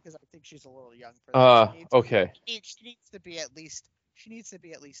Hawaii? Because I think she's a little young for that. Okay. She needs to be at least She needs to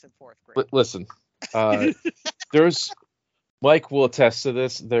be at least in 4th grade. But listen, there's Mike will attest to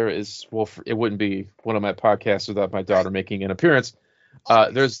this. There is it wouldn't be one of my podcasts without my daughter making an appearance.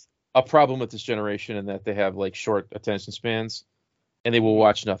 There's a problem with this generation in that they have like short attention spans, and they will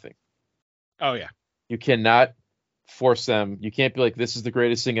watch nothing. Oh yeah. You cannot force them. You can't be like, this is the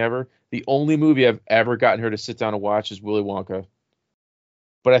greatest thing ever. The only movie I've ever gotten her to sit down and watch is Willy Wonka.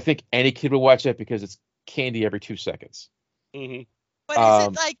 But I think any kid would watch that because it's candy every 2 seconds. Mm-hmm. But is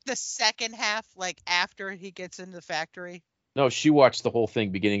it like the second half, like after he gets into the factory? No, she watched the whole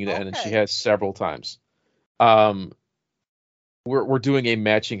thing beginning to end, and she has several times. We're doing a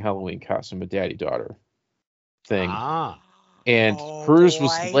matching Halloween costume, a daddy-daughter thing. And hers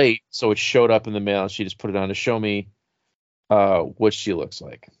was late, so it showed up in the mail, and she just put it on to show me what she looks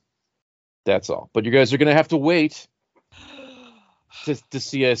like. That's all. But you guys are going to have to wait to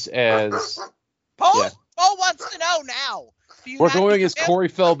see us as... Paul wants to know now. We're going as Corey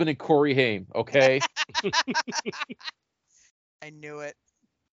Feldman and Corey Haim, okay? I knew it.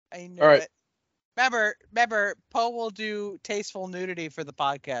 All right. it. Remember, Poe will do tasteful nudity for the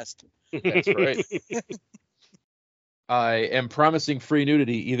podcast. That's right. I am promising free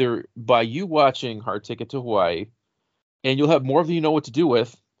nudity either by you watching Hard Ticket to Hawaii, and you'll have more than you know what to do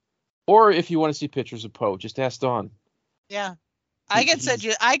with, or if you want to see pictures of Poe, just ask Dawn. Yeah, I can send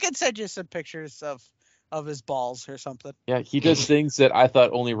you some pictures of his balls or something. Yeah, he does things that I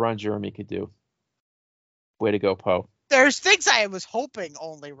thought only Ron Jeremy could do. Way to go, Poe. There's things I was hoping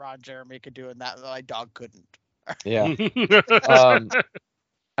only Ron Jeremy could do, and that my dog couldn't. Yeah.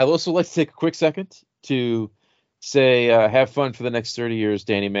 I'd also like to take a quick second to say, have fun for the next 30 years,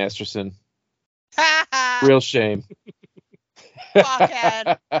 Danny Masterson. Real shame.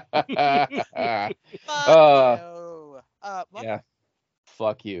 Fuckhead. Fuck you. What? Yeah.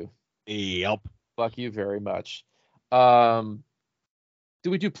 Fuck you. Yep. Fuck you very much. Do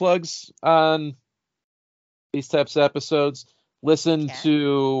we do plugs on these types of episodes? Listen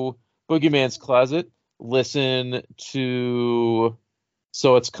to Boogeyman's Closet. Listen to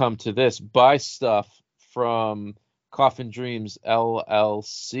So It's Come to This. Buy stuff from Coffin Dreams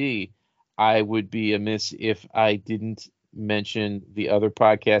LLC. I would be amiss if I didn't mention the other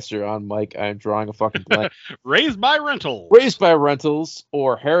podcaster on Mike. I'm drawing a fucking blank. Raised by Rentals. Raised by Rentals,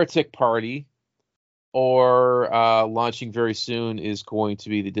 or Heretic Party, or launching very soon is going to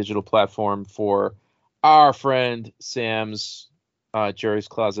be the digital platform for our friend Sam's Jerry's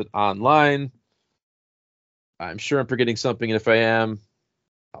Closet Online. I'm sure I'm forgetting something, and if I am,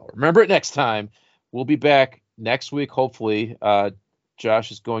 I'll remember it next time. We'll be back next week, hopefully.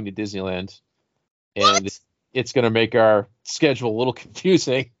 Josh is going to Disneyland, and it's going to make our schedule a little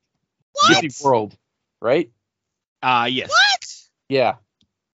confusing. What? Disney World, right? Yes. What? Yeah.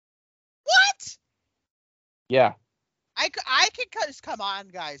 What? Yeah. I could just come on,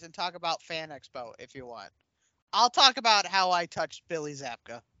 guys, and talk about Fan Expo if you want. I'll talk about how I touched Billy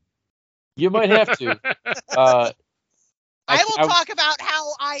Zabka. You might have to. I will talk about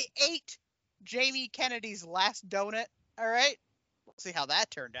how I ate Jamie Kennedy's last donut. All right? We'll see how that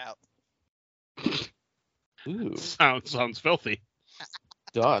turned out. Ooh. Sounds filthy.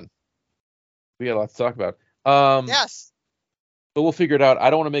 Done. We got a lot to talk about. Yes. But we'll figure it out. I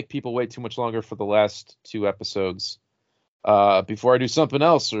don't want to make people wait too much longer for the last 2 episodes. Before I do something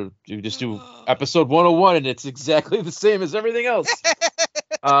else, or you just do episode 101 and it's exactly the same as everything else.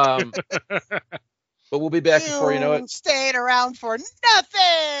 But we'll be back before you know it. Staying around for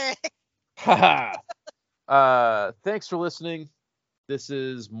nothing. Thanks for listening. This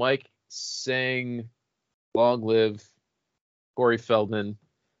is Mike saying long live Corey Feldman.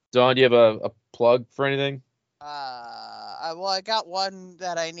 Dawn, do you have a plug for anything? Well, I got one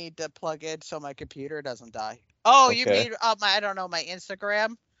that I need to plug in so my computer doesn't die. Oh, okay. You mean I don't know, my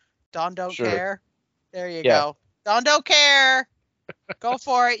Instagram? Dawn Don't Care. There you go. Dawn Don't Care. Go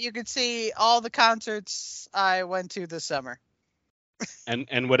for it. You can see all the concerts I went to this summer.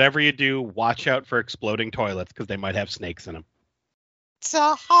 And whatever you do, watch out for exploding toilets because they might have snakes in them. It's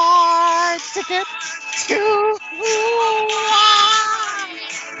a hard to get to.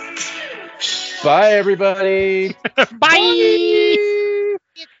 Bye, everybody. Bye.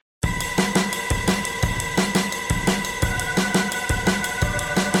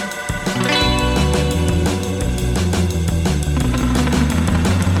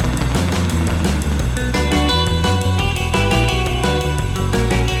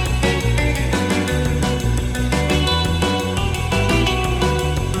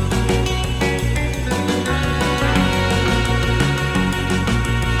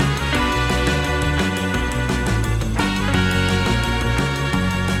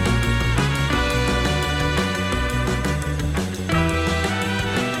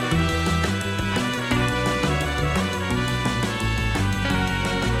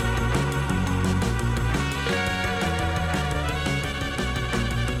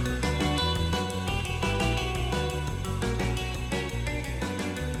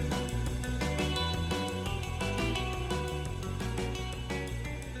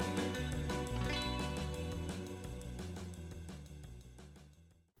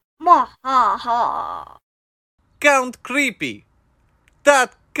 Mwahaha.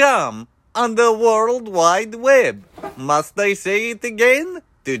 CountCreepy.com on the World Wide Web. Must I say it again?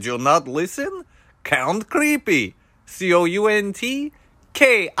 Did you not listen? Count Creepy. COUNTKREEPY.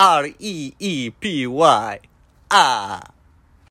 Ah.